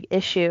 very big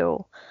issue.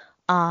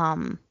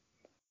 And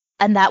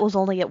that was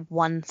only at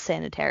one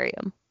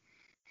sanitarium.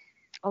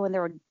 Oh, and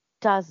there were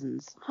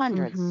dozens,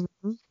 hundreds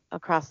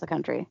across the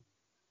country.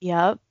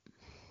 Yep.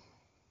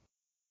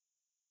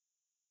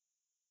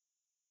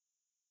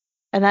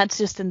 And that's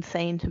just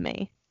insane to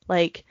me.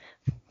 Like,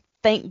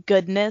 thank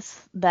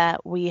goodness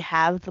that we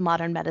have the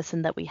modern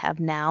medicine that we have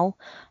now.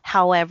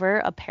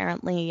 However,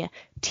 apparently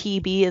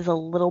TB is a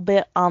little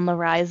bit on the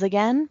rise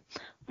again.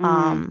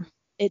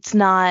 It's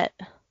more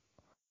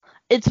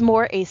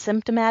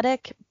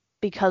asymptomatic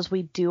because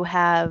we do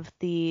have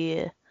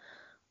the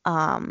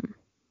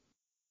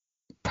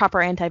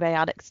proper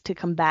antibiotics to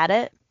combat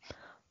it,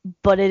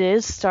 but it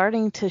is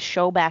starting to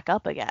show back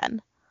up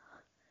again,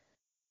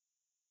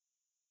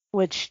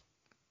 which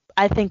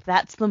I think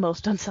that's the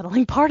most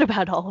unsettling part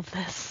about all of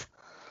this.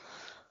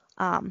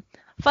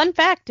 Fun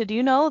fact, did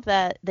you know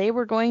that they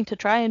were going to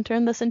try and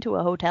turn this into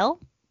a hotel?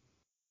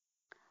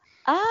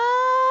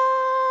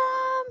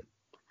 I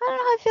don't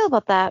know how I feel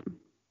about that.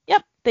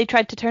 Yep, they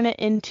tried to turn it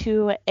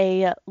into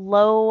a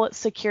low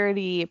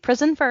security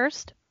prison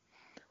first,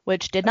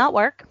 which did not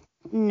work.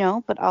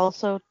 No, but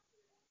also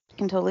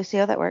can totally see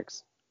how that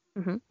works.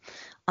 And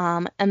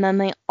then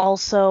they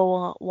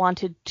also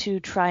wanted to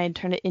try and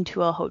turn it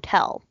into a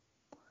hotel.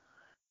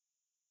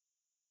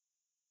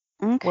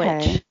 Okay.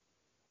 Which,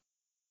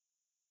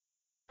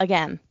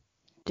 again,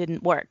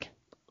 didn't work.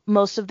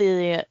 Most of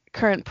the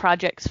current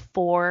projects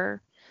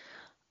for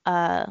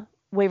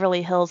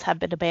Waverly Hills have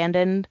been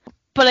abandoned,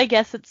 but I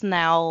guess it's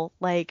now,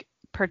 like,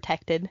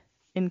 protected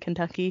in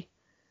Kentucky,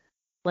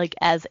 like,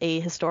 as a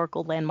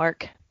historical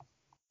landmark,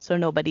 so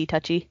nobody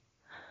touchy.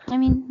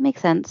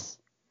 Makes sense.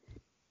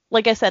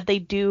 Like I said, they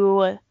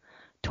do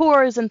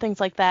tours and things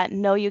like that.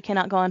 No, you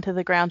cannot go onto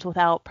the grounds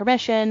without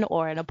permission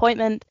or an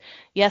appointment.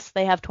 Yes,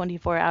 they have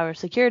 24-hour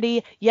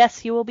security.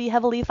 Yes, you will be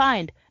heavily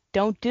fined.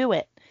 Don't do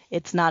it.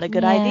 It's not a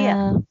good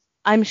idea.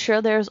 I'm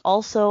sure there's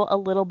also a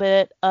little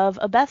bit of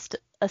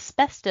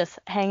asbestos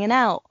hanging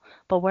out,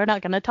 but we're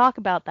not going to talk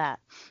about that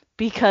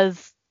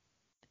because,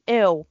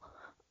 ew.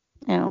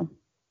 No.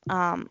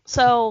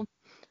 So,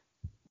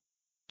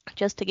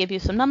 just to give you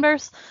some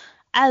numbers,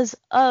 as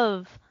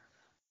of...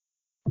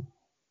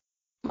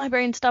 My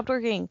brain stopped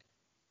working.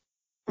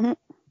 Mhm.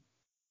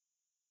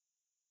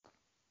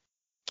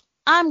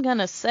 I'm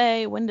gonna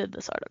say, when did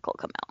this article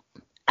come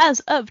out?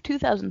 As of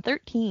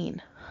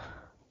 2013.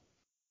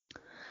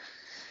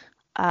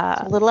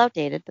 It's a little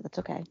outdated, but that's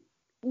okay.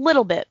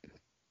 Little bit.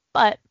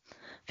 But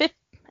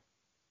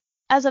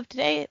as of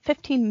today,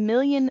 15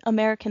 million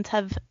Americans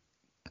have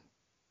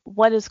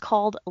what is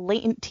called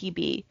latent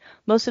TB.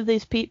 Most of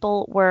these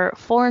people were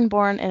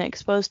foreign-born and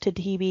exposed to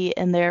TB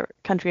in their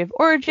country of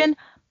origin,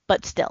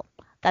 but still,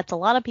 that's a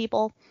lot of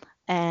people.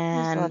 There's a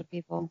lot And of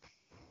people.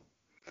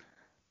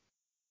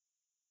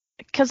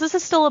 because this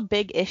is still a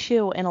big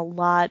issue in a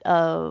lot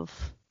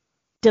of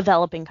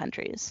developing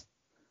countries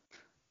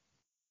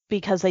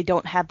because they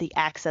don't have the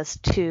access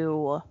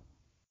to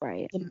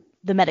Right.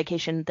 the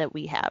medication that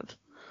we have.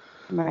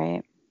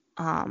 Right.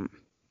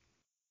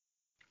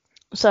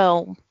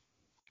 So,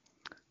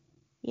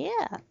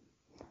 yeah,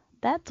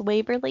 that's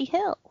Waverly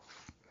Hills.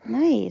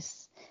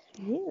 Nice.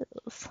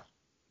 Yes.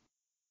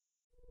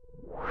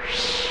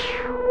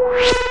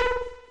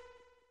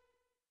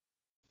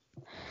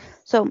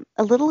 So,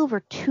 a little over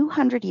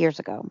 200 years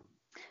ago,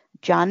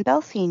 John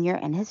Bell Sr.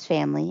 and his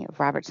family of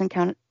Robertson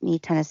County,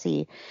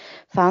 Tennessee,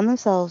 found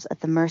themselves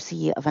at the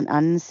mercy of an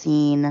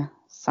unseen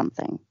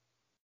something.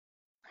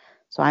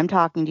 So, I'm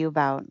talking to you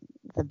about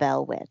the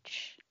Bell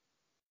Witch.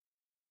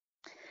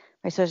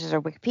 My sources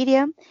are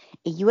Wikipedia,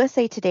 a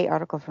USA Today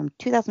article from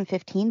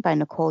 2015 by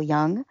Nicole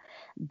Young,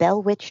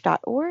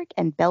 bellwitch.org,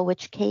 and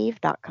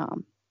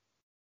bellwitchcave.com.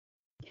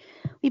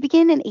 We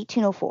begin in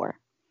 1804.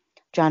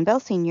 John Bell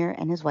Sr.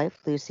 and his wife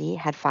Lucy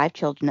had 5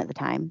 children at the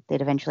time.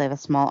 They'd eventually have a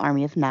small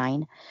army of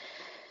 9.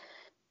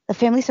 The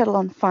family settled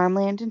on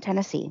farmland in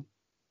Tennessee.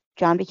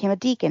 John became a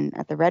deacon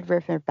at the Red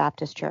River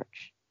Baptist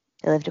Church.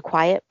 They lived a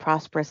quiet,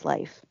 prosperous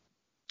life.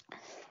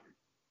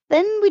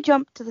 Then we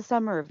jump to the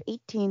summer of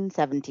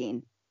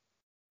 1817.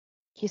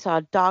 He saw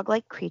a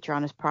dog-like creature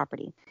on his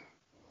property.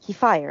 He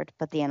fired,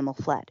 but the animal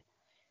fled.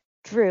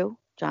 Drew,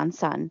 John's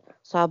son,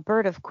 saw a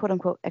bird of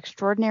quote-unquote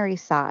extraordinary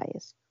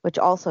size, which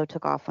also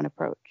took off when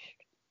approached.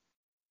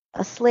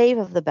 A slave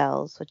of the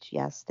Bells, which,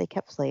 yes, they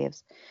kept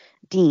slaves,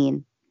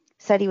 Dean,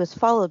 said he was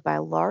followed by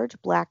a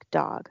large black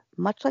dog,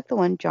 much like the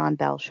one John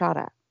Bell shot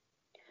at.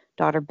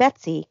 Daughter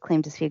Betsy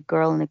claimed to see a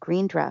girl in a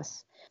green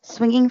dress,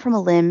 swinging from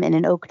a limb in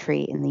an oak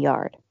tree in the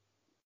yard.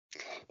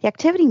 The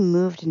activity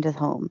moved into the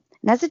home,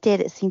 and as it did,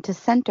 it seemed to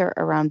center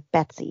around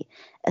Betsy,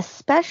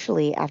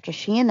 especially after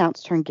she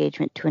announced her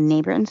engagement to a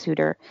neighbor and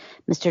suitor,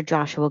 Mr.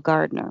 Joshua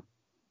Gardner.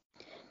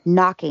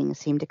 Knocking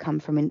seemed to come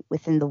from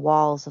within the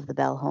walls of the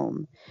Bell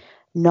home.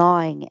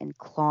 Gnawing and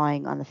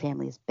clawing on the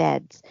family's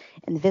beds,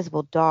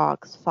 invisible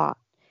dogs fought,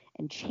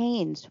 and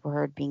chains were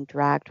heard being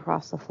dragged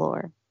across the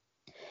floor.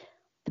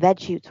 The bed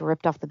sheets were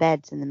ripped off the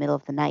beds in the middle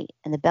of the night,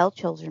 and the Bell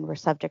children were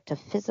subject to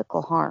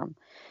physical harm.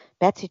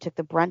 Betsy took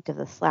the brunt of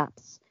the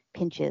slaps,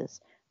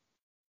 pinches,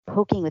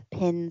 poking with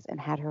pins,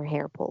 and had her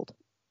hair pulled.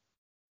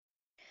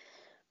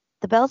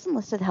 The Bells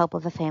enlisted the help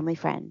of a family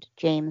friend,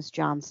 James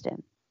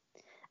Johnston.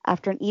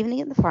 After an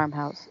evening at the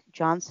farmhouse,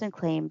 Johnston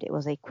claimed it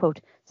was a,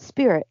 quote,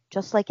 spirit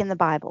just like in the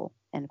Bible,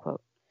 end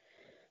quote.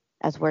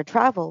 As word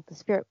traveled, the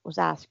spirit was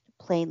asked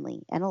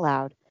plainly and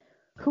aloud,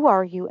 "Who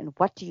are you and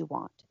what do you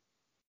want?"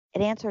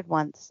 It answered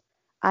once,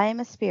 "I am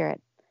a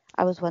spirit.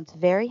 I was once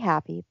very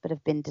happy but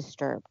have been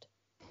disturbed."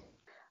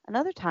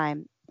 Another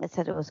time, it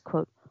said it was,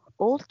 quote,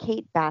 "Old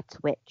Kate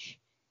Bat's witch,"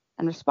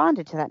 and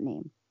responded to that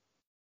name.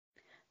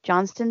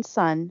 Johnston's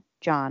son,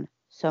 John,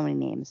 so many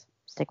names,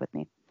 stick with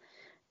me,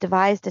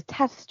 devised a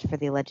test for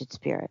the alleged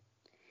spirit.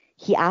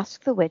 He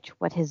asked the witch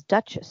what his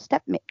Dutch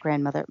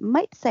step-grandmother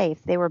might say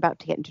if they were about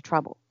to get into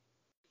trouble.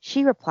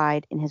 She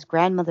replied in his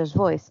grandmother's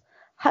voice,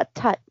 "Hut,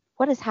 tut,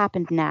 what has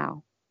happened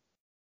now?"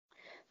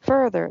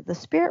 Further, the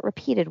spirit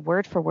repeated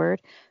word for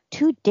word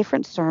 2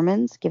 different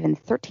sermons given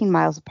 13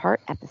 miles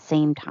apart at the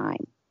same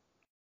time.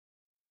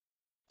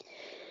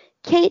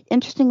 Kate,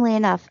 interestingly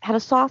enough, had a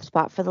soft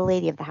spot for the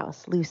lady of the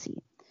house,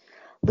 Lucy.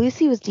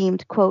 Lucy was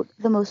deemed, quote,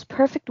 the most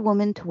perfect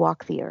woman to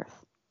walk the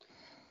earth.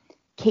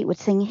 Kate would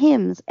sing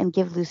hymns and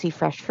give Lucy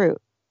fresh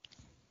fruit.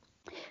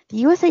 The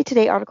USA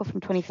Today article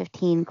from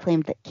 2015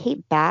 claimed that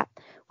Kate Bat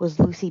was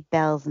Lucy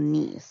Bell's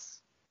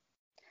niece.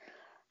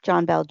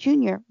 John Bell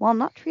Jr., while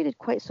not treated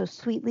quite so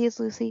sweetly as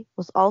Lucy,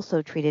 was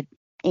also treated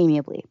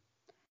amiably.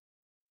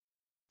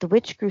 The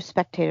witch drew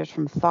spectators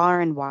from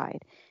far and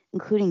wide,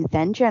 including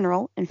then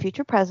General and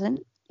future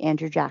President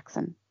Andrew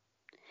Jackson.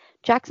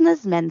 Jackson and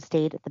his men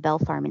stayed at the Bell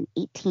farm in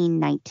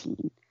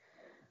 1819.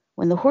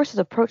 When the horses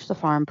approached the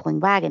farm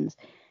pulling wagons,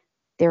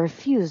 they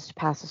refused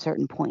past a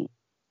certain point.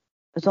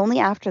 It was only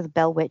after the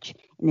Bell Witch,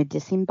 in a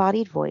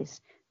disembodied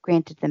voice,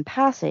 granted them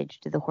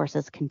passage did the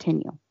horses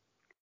continue.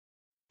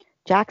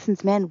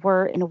 Jackson's men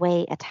were, in a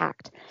way,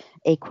 attacked.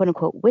 A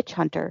quote-unquote witch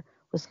hunter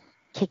was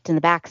kicked in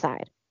the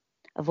backside.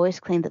 A voice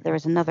claimed that there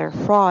was another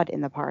fraud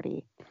in the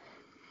party,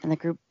 and the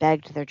group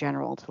begged their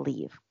general to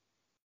leave.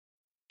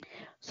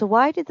 So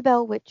why did the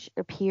Bell Witch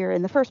appear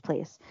in the first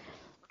place?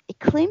 It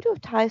claimed to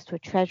have ties to a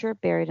treasure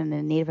buried in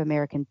a Native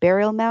American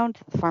burial mound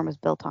the farm was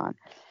built on.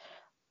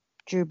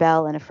 Drew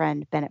Bell and a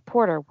friend, Bennett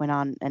Porter, went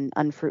on an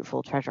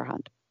unfruitful treasure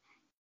hunt.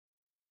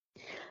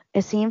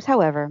 It seems,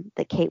 however,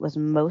 that Kate was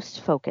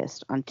most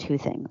focused on two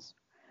things: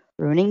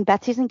 ruining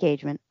Betsy's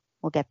engagement,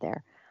 we'll get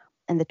there,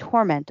 and the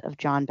torment of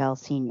John Bell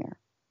Sr.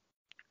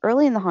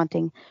 Early in the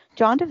haunting,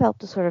 John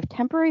developed a sort of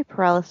temporary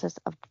paralysis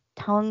of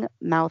tongue,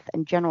 mouth,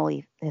 and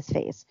generally his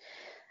face,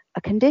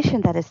 a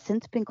condition that has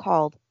since been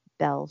called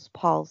Bell's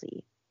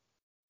palsy.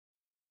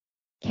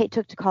 Kate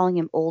took to calling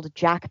him Old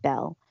Jack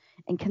Bell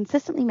and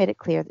consistently made it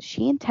clear that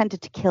she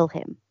intended to kill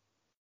him.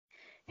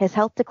 His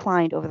health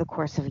declined over the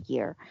course of a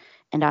year,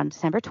 and on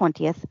December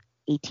 20th,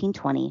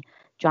 1820,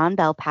 John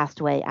Bell passed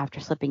away after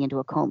slipping into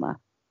a coma.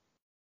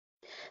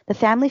 The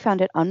family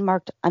found an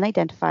unmarked,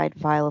 unidentified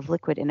vial of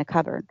liquid in a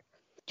cupboard.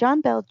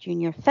 John Bell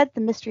Jr. fed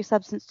the mystery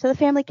substance to the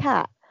family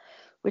cat,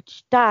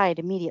 which died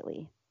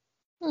immediately.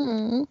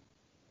 Hmm.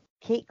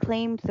 Kate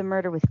claimed the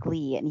murder with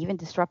glee and even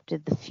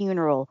disrupted the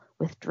funeral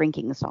with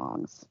drinking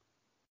songs.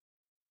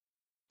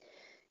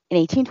 In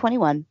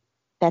 1821,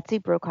 Betsy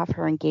broke off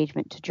her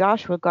engagement to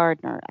Joshua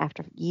Gardner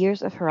after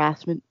years of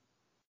harassment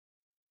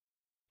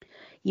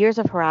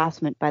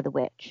by the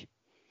witch.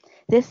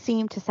 This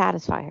seemed to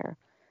satisfy her,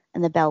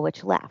 and the Bell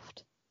Witch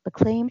left, but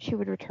claimed she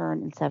would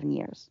return in 7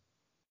 years.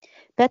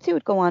 Betsy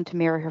would go on to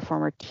marry her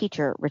former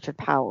teacher, Richard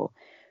Powell,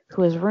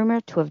 who is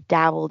rumored to have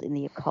dabbled in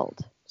the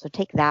occult, so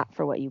take that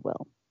for what you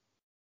will.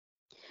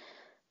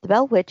 The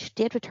Bell Witch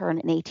did return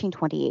in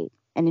 1828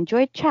 and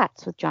enjoyed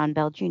chats with John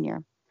Bell Jr.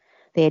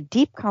 They had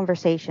deep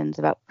conversations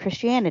about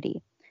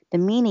Christianity, the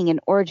meaning and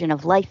origin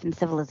of life and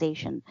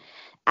civilization,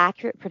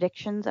 accurate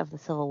predictions of the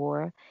Civil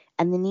War,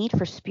 and the need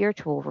for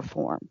spiritual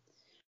reform.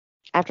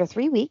 After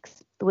 3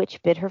 weeks, the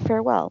witch bid her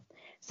farewell,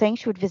 saying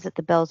she would visit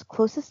the Bells'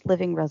 closest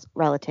living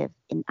relative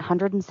in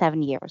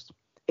 107 years,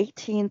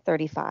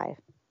 1835.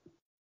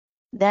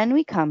 Then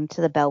we come to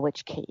the Bell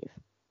Witch Cave.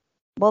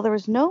 While there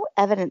is no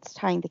evidence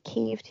tying the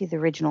cave to the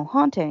original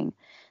haunting,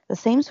 the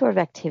same sort of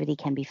activity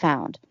can be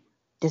found.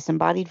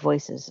 Disembodied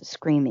voices,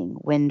 screaming,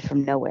 wind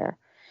from nowhere.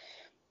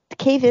 The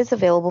cave is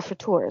available for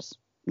tours.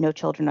 No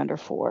children under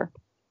 4.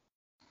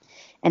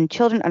 And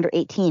children under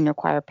 18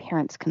 require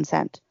parents'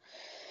 consent.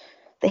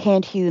 The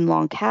hand-hewn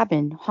log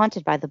cabin,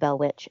 haunted by the Bell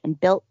Witch and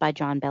built by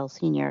John Bell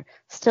Sr.,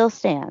 still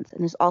stands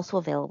and is also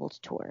available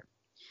to tour.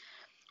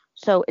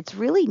 So it's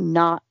really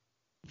not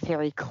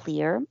very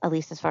clear, at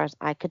least as far as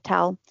I could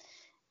tell,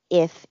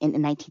 if in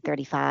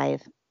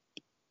 1935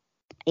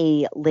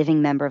 a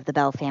living member of the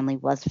Bell family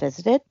was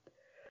visited.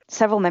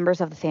 Several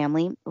members of the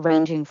family,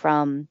 ranging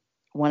from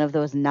one of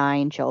those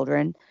 9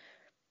 children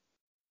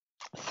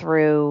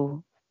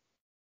through,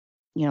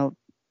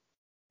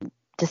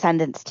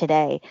 descendants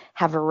today,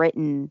 have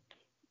written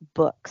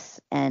books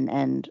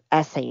and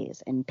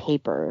essays and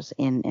papers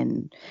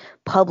and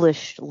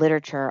published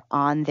literature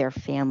on their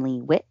family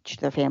witch,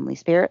 their family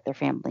spirit, their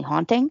family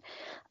haunting.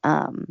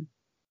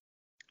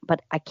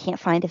 But I can't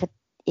find if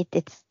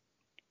it's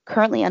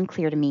currently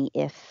unclear to me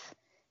if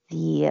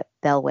the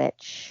Bell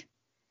Witch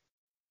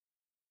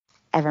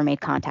ever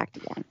made contact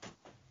again.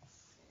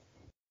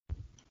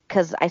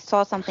 Because I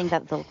saw something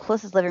that the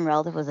closest living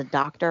relative was a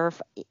doctor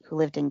who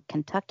lived in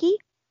Kentucky,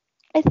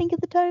 I think at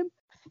the time.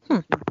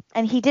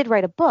 And he did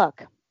write a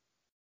book,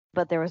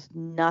 but there was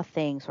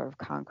nothing sort of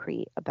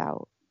concrete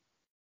about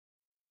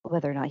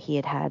whether or not he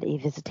had had a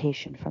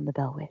visitation from the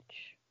Bell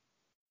Witch.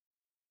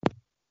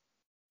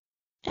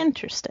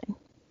 Interesting.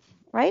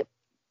 Right?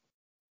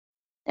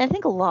 And I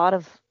think a lot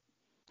of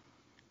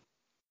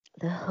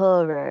the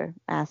horror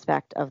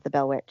aspect of the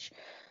Bell Witch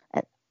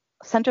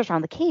centers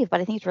around the cave, but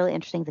I think it's really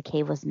interesting the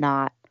cave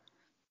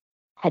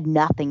had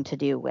nothing to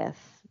do with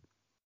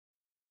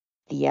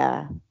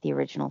the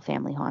original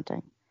family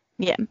haunting.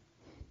 Yeah.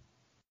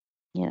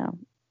 Can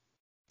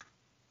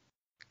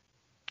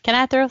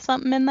I throw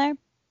something in there?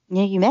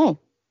 Yeah, you may.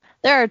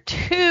 There are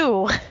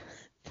 2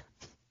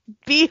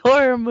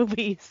 B-horror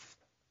movies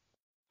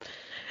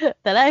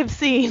that I've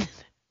seen.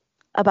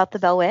 About the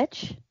Bell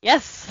Witch?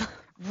 Yes.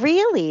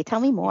 Really? Tell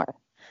me more.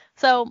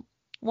 So,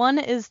 one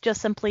is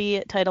just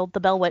simply titled The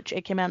Bell Witch.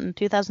 It came out in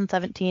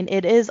 2017.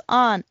 It is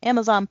on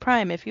Amazon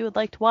Prime if you would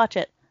like to watch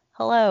it.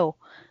 Hello.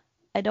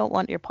 I don't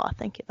want your paw,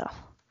 thank you, though.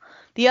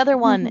 The other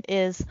one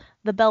is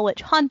The Bell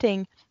Witch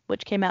Haunting,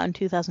 which came out in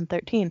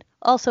 2013.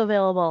 Also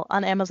available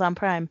on Amazon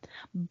Prime.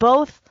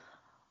 Both...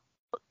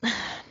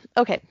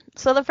 Okay,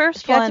 so the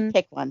first you one... have to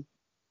pick one.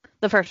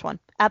 The first one.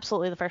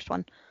 Absolutely the first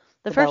one.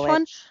 The Bell first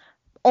one, Witch.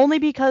 only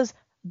because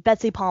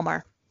Betsy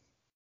Palmer.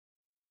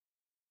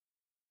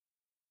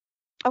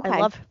 Okay.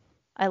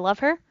 I love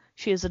her.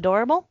 She is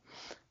adorable.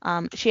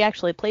 She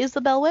actually plays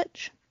the Bell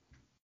Witch.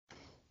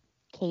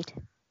 Kate.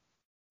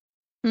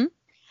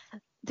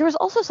 There was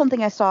also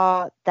something I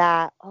saw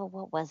that,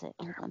 what was it?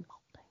 Hold on.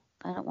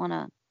 I don't want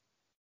to.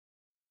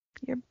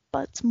 Your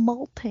butt's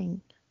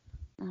molting.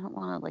 I don't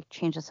want to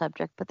change the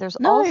subject, but there's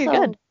No, also you're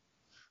good.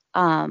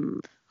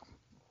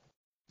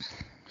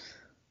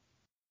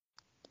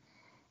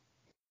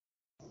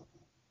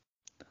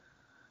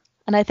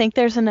 And I think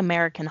there's an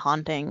American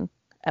Haunting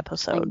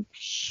episode I'm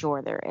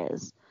sure there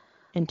is.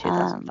 in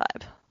 2005.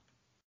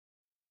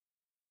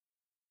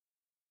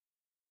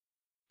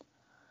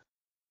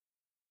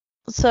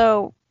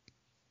 So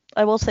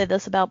I will say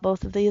this about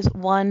both of these.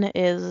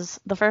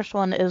 The first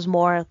one is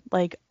more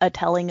like a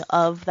telling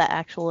of the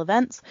actual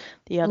events.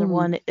 The other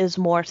one is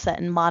more set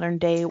in modern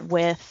day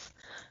with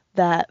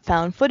that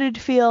found footage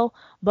feel.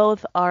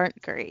 Both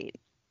aren't great.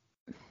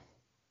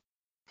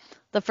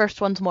 The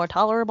first one's more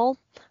tolerable.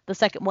 The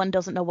second one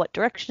doesn't know what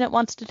direction it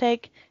wants to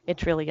take.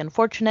 It's really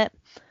unfortunate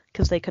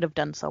because they could have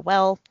done so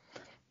well.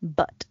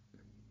 But.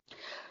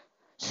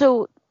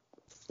 So,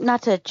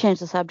 not to change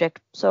the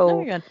subject. So,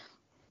 No, you're good.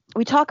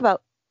 We talk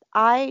about,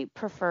 I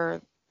prefer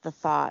the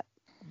thought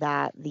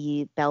that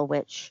the Bell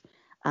Witch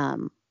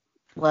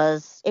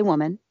was a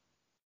woman.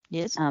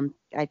 Yes. I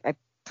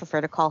prefer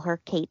to call her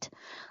Kate.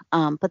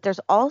 But there's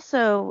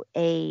also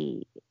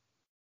an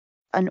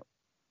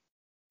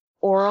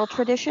oral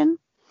tradition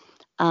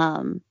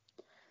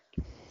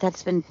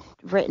that's been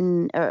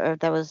written or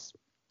that was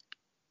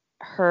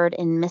heard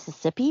in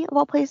Mississippi, of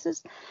all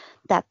places,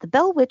 that the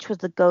Bell Witch was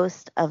the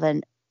ghost of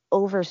an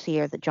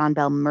overseer that John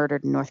Bell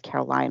murdered in North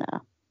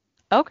Carolina.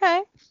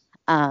 Okay.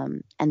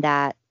 And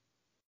that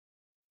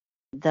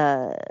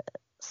the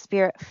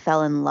spirit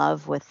fell in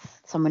love with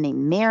someone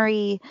named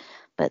Mary,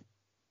 but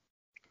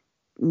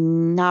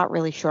not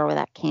really sure where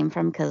that came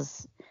from,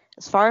 because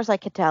as far as I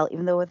could tell,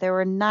 even though there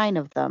were 9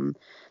 of them,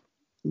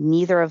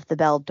 neither of the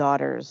Bell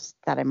daughters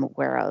that I'm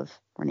aware of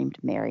were named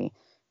Mary.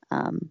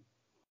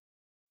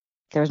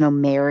 There was no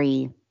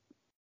Mary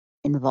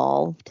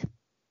involved.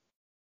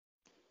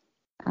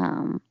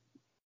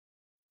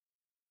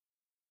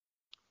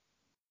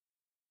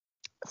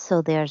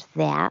 So there's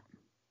that.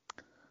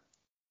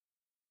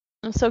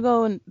 So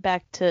going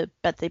back to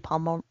Betsy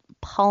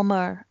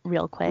Palmer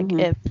real quick,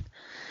 if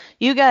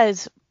you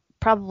guys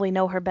probably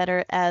know her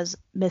better as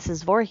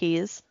Mrs.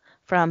 Voorhees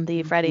from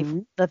the Friday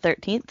the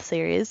 13th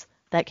series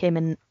that came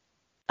in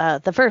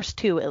the first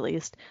 2 at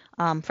least.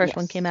 First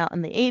one came out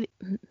in the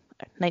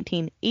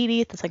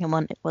 1980. The second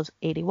one was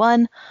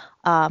 81.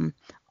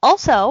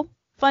 Also,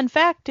 fun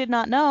fact, did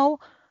not know,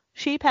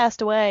 she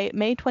passed away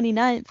May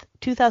 29th,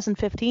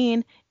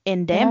 2015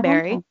 in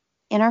Danbury.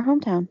 In our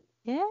hometown.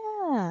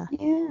 Yeah.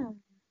 Yeah.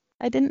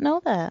 I didn't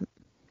know that.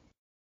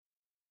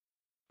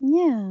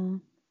 Yeah.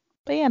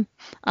 But yeah.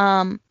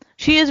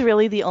 She is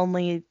really the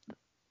only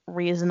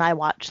reason I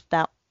watched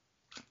that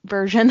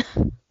version.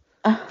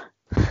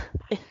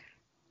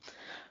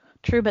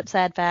 True but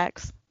sad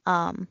facts.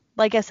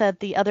 Like I said,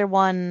 the other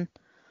one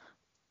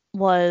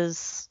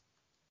is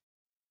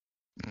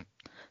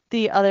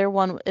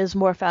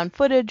more found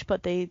footage,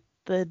 but the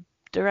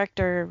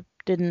director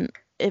didn't.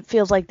 It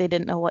feels like they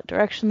didn't know what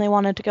direction they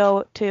wanted to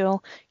go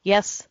to.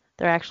 Yes,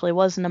 there actually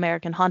was an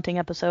American Haunting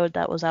episode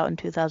that was out in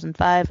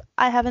 2005.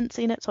 I haven't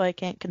seen it, so I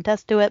can't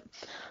contest to it.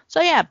 So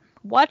yeah,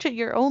 watch at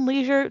your own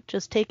leisure.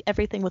 Just take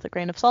everything with a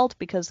grain of salt,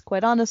 because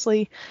quite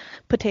honestly,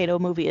 potato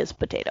movie is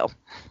potato.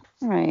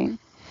 Right.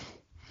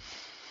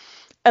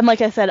 And like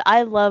I said,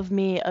 I love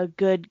me a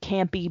good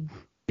campy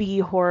B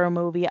horror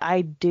movie.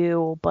 I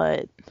do,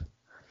 but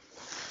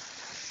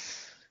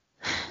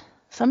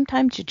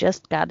sometimes you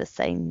just gotta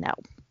say no.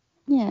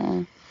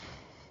 Yeah.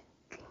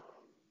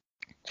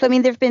 So, I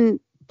mean, there've been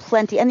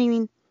plenty. I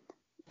mean,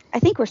 I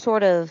think we're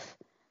sort of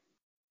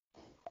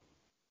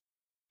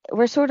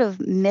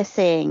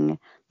missing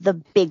the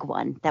big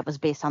one that was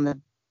based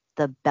on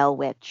the Bell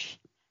Witch.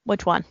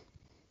 Which one?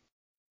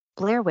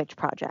 Blair Witch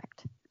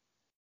Project.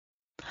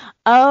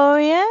 Oh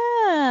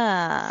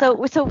yeah.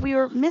 So we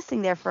were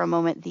missing there for a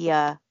moment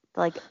the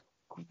like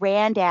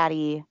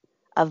granddaddy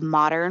of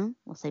modern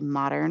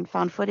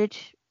found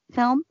footage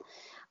film.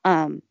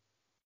 And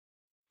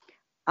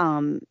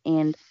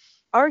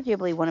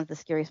arguably one of the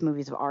scariest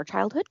movies of our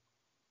childhood.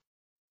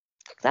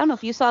 'Cause I don't know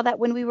if you saw that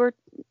when we were,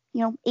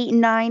 8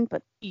 and 9,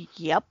 but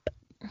yep,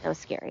 that was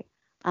scary.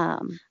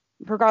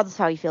 Regardless of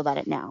how you feel about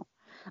it now.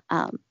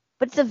 But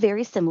it's a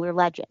very similar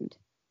legend.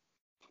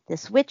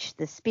 This witch,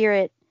 this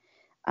spirit,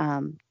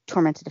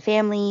 tormented a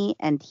family,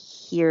 and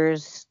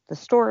here's the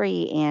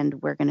story,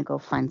 and we're gonna go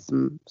find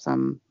some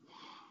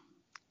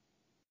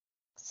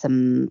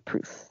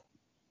proof.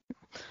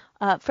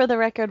 For the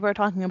record, we're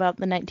talking about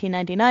the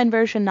 1999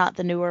 version, not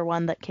the newer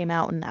one that came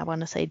out in, I want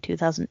to say,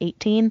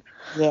 2018.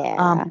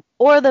 Yeah.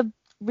 Or the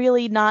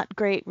really not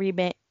great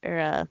remake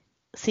or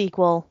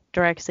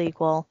direct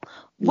sequel,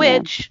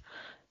 which,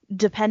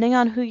 depending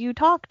on who you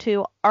talk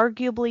to,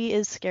 arguably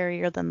is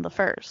scarier than the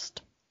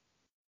first.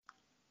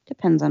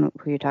 Depends on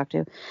who you talk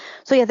to.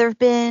 So yeah, there have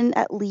been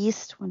at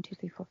least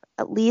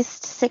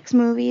 6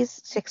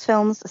 movies, 6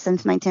 films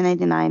since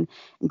 1999,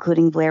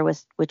 including Blair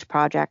Witch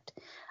Project,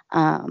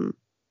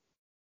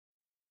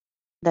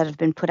 that have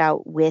been put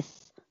out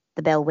with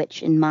the Bell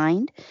Witch in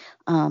mind.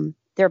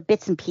 There are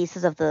bits and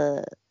pieces of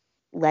the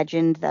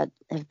legend that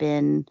have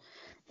been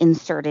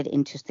inserted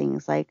into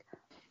things like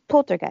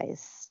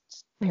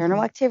Poltergeist,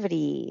 Paranormal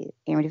Activity,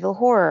 Amityville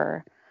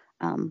Horror,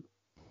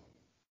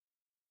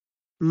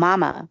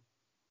 Mama.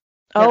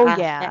 Oh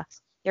yeah.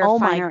 There are Oh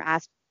my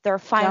there are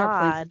finer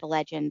points of God. the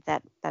legend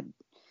that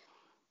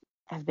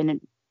have been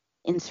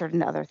inserted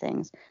into other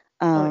things.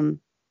 Okay.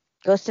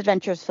 Ghost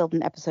Adventures filmed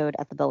an episode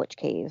at the Bell Witch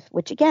Cave,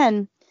 which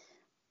again,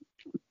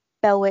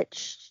 Bell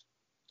Witch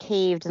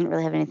Cave doesn't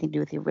really have anything to do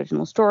with the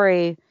original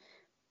story.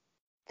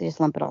 They just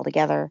lump it all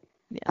together.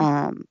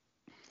 Yeah.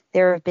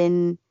 There have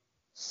been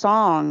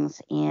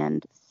songs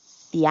and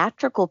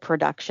theatrical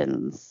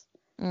productions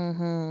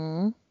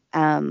Mm-hmm.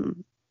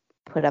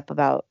 put up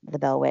about the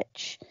Bell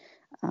Witch.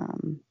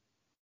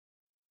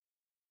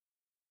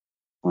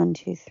 1,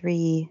 2,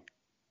 3.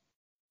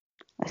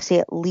 I see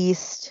at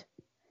least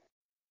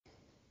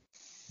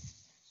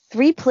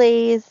 3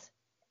 plays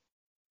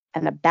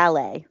and a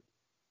ballet.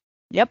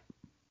 Yep.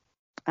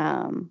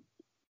 And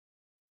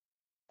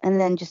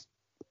then just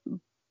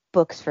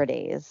books for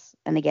days.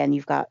 And again,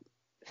 you've got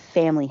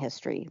family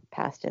history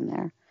passed in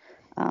there.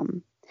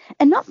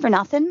 And not for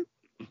nothing,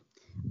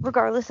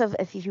 regardless of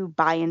if you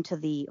buy into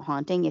the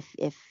haunting,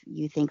 if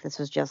you think this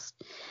was just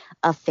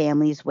a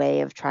family's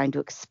way of trying to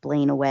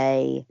explain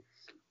away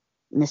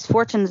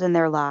misfortunes in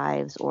their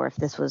lives, or if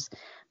this was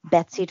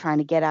Betsy trying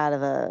to get out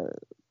of a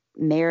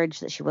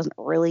marriage that she wasn't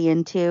really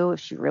into, if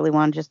she really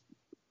wanted to just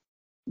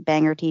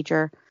bang her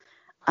teacher,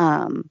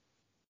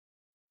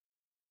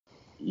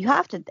 you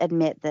have to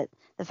admit that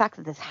the fact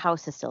that this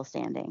house is still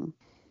standing,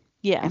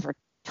 Yeah. and for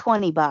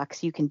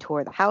 $20 you can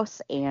tour the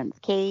house and the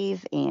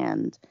cave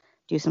and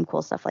do some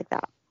cool stuff like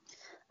that.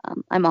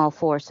 I'm all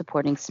for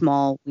supporting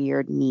small,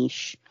 weird,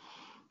 niche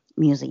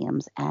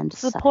museums and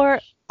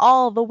Support such.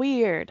 all the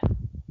weird.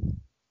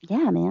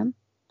 Yeah, man.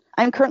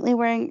 I'm currently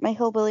wearing my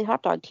Hillbilly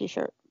Hot Dog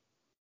t-shirt.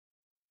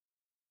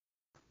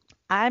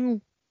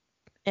 I'm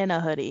in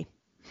a hoodie.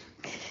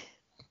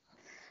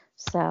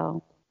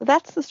 So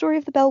that's the story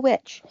of the Bell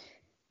Witch.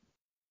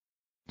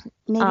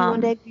 Maybe one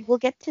day we will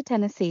get to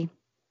Tennessee.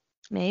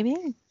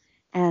 Maybe.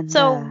 And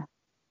So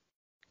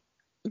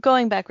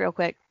going back real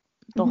quick,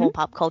 the Mhm. whole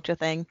pop culture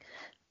thing.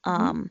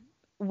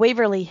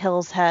 Waverly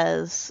Hills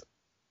has,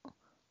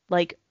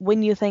 like,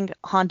 when you think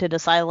haunted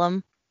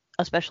asylum,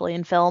 especially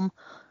in film,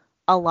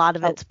 a lot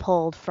of it's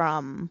pulled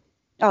from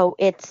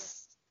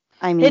it's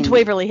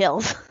Waverly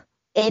Hills.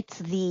 It's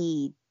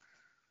the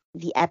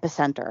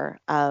epicenter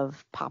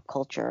of pop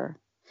culture.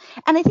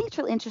 And I think it's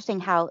really interesting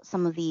how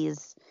some of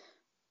these.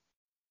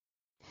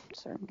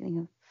 Sorry, I'm getting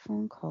a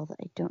phone call that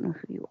I don't know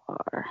who you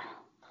are.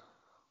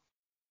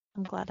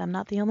 I'm glad I'm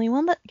not the only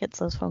one that gets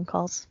those phone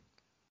calls.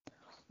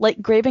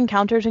 Like Grave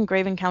Encounters and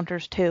Grave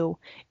Encounters 2,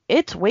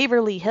 it's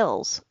Waverly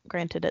Hills.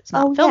 Granted, it's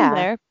not filmed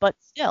there, but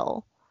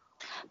still.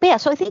 But yeah,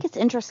 so I think it's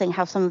interesting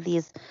how some of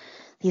these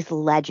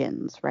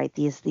legends, right?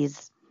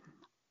 These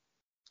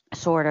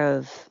sort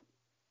of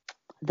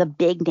the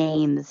big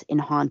names in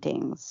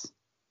hauntings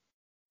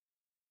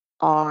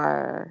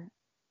are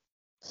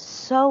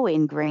so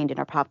ingrained in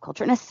our pop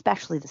culture, and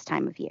especially this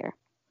time of year.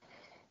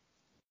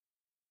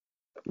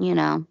 You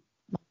know,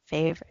 My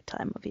favorite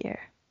time of year.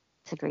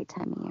 It's a great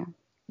time of year.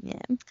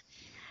 Yeah.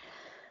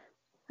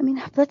 I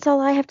mean, that's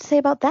all I have to say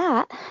about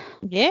that.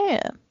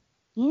 Yeah.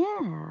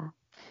 Yeah.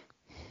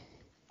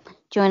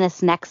 Join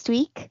us next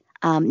week.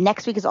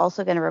 Next week is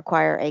also going to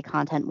require a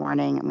content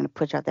warning. I'm going to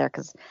put you out there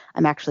because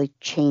I'm actually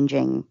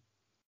changing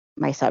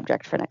my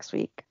subject for next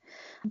week.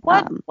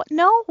 What?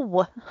 No.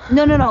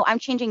 No. I'm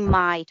changing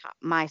my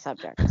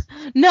subject.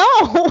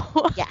 No.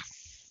 Yes.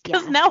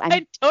 Because now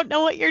I don't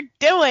know what you're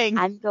doing.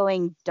 I'm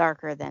going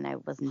darker than I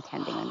was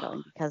intending on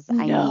going because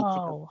I need to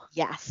go.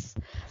 Yes.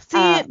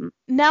 See,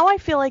 now I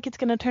feel like it's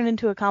going to turn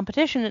into a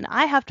competition and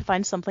I have to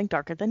find something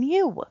darker than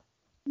you.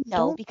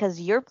 No,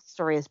 because your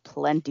story is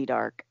plenty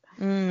dark.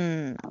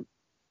 So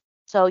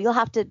you'll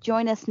have to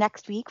join us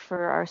next week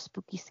for our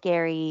spooky,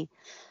 scary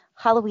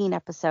Halloween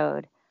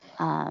episode.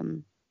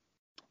 Do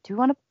we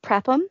want to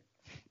prep them?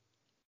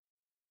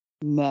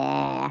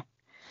 Nah.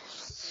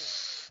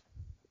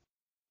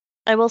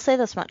 I will say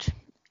this much.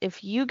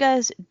 If you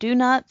guys do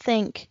not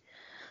think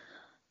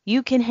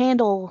you can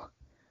handle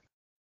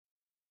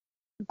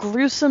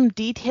gruesome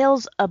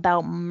details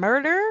about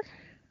murder,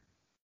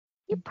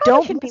 you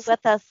probably shouldn't be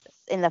with us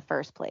in the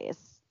first place.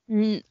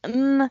 Because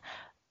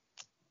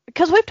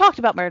we've talked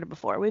about murder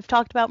before. We've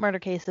talked about murder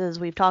cases.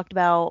 We've talked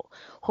about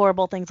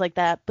horrible things like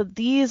that. But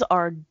these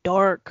are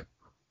dark.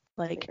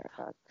 Like,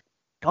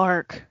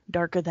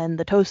 darker than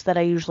the toast that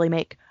I usually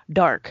make.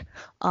 Dark.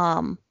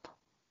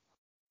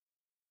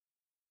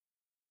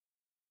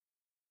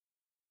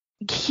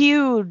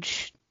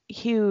 Huge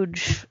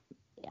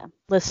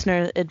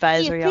listener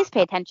advisory. Please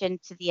pay attention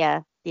to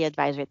the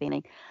advisory at the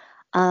beginning.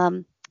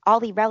 All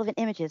the relevant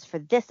images for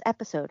this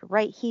episode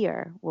right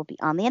here will be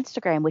on the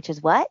Instagram, which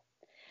is what?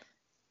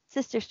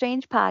 Sister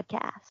Strange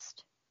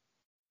Podcast.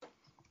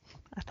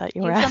 I thought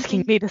you were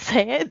asking me to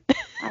say it.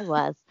 I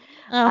was.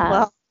 Oh,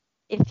 well.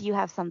 If you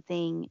have a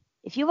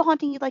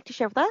haunting you'd like to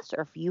share with us,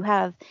 or if you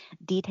have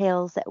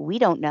details that we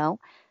don't know,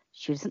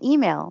 shoot us an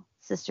email,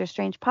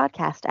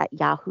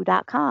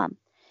 sisterstrangepodcast@yahoo.com.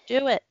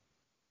 Do it.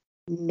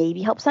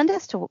 Maybe help send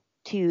us to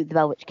the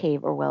Bell Witch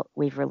Cave or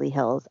Waverly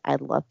Hills. I'd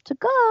love to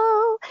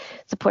go.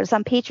 Support us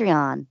on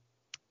Patreon.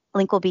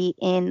 Link will be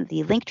in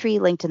the link tree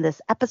linked in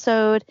this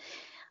episode,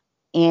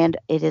 and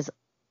it is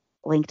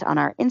linked on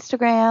our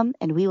Instagram,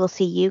 and we will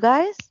see you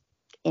guys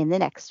in the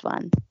next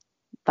one.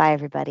 Bye,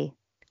 everybody.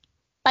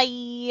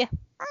 Bye.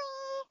 Bye.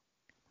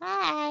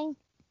 Bye.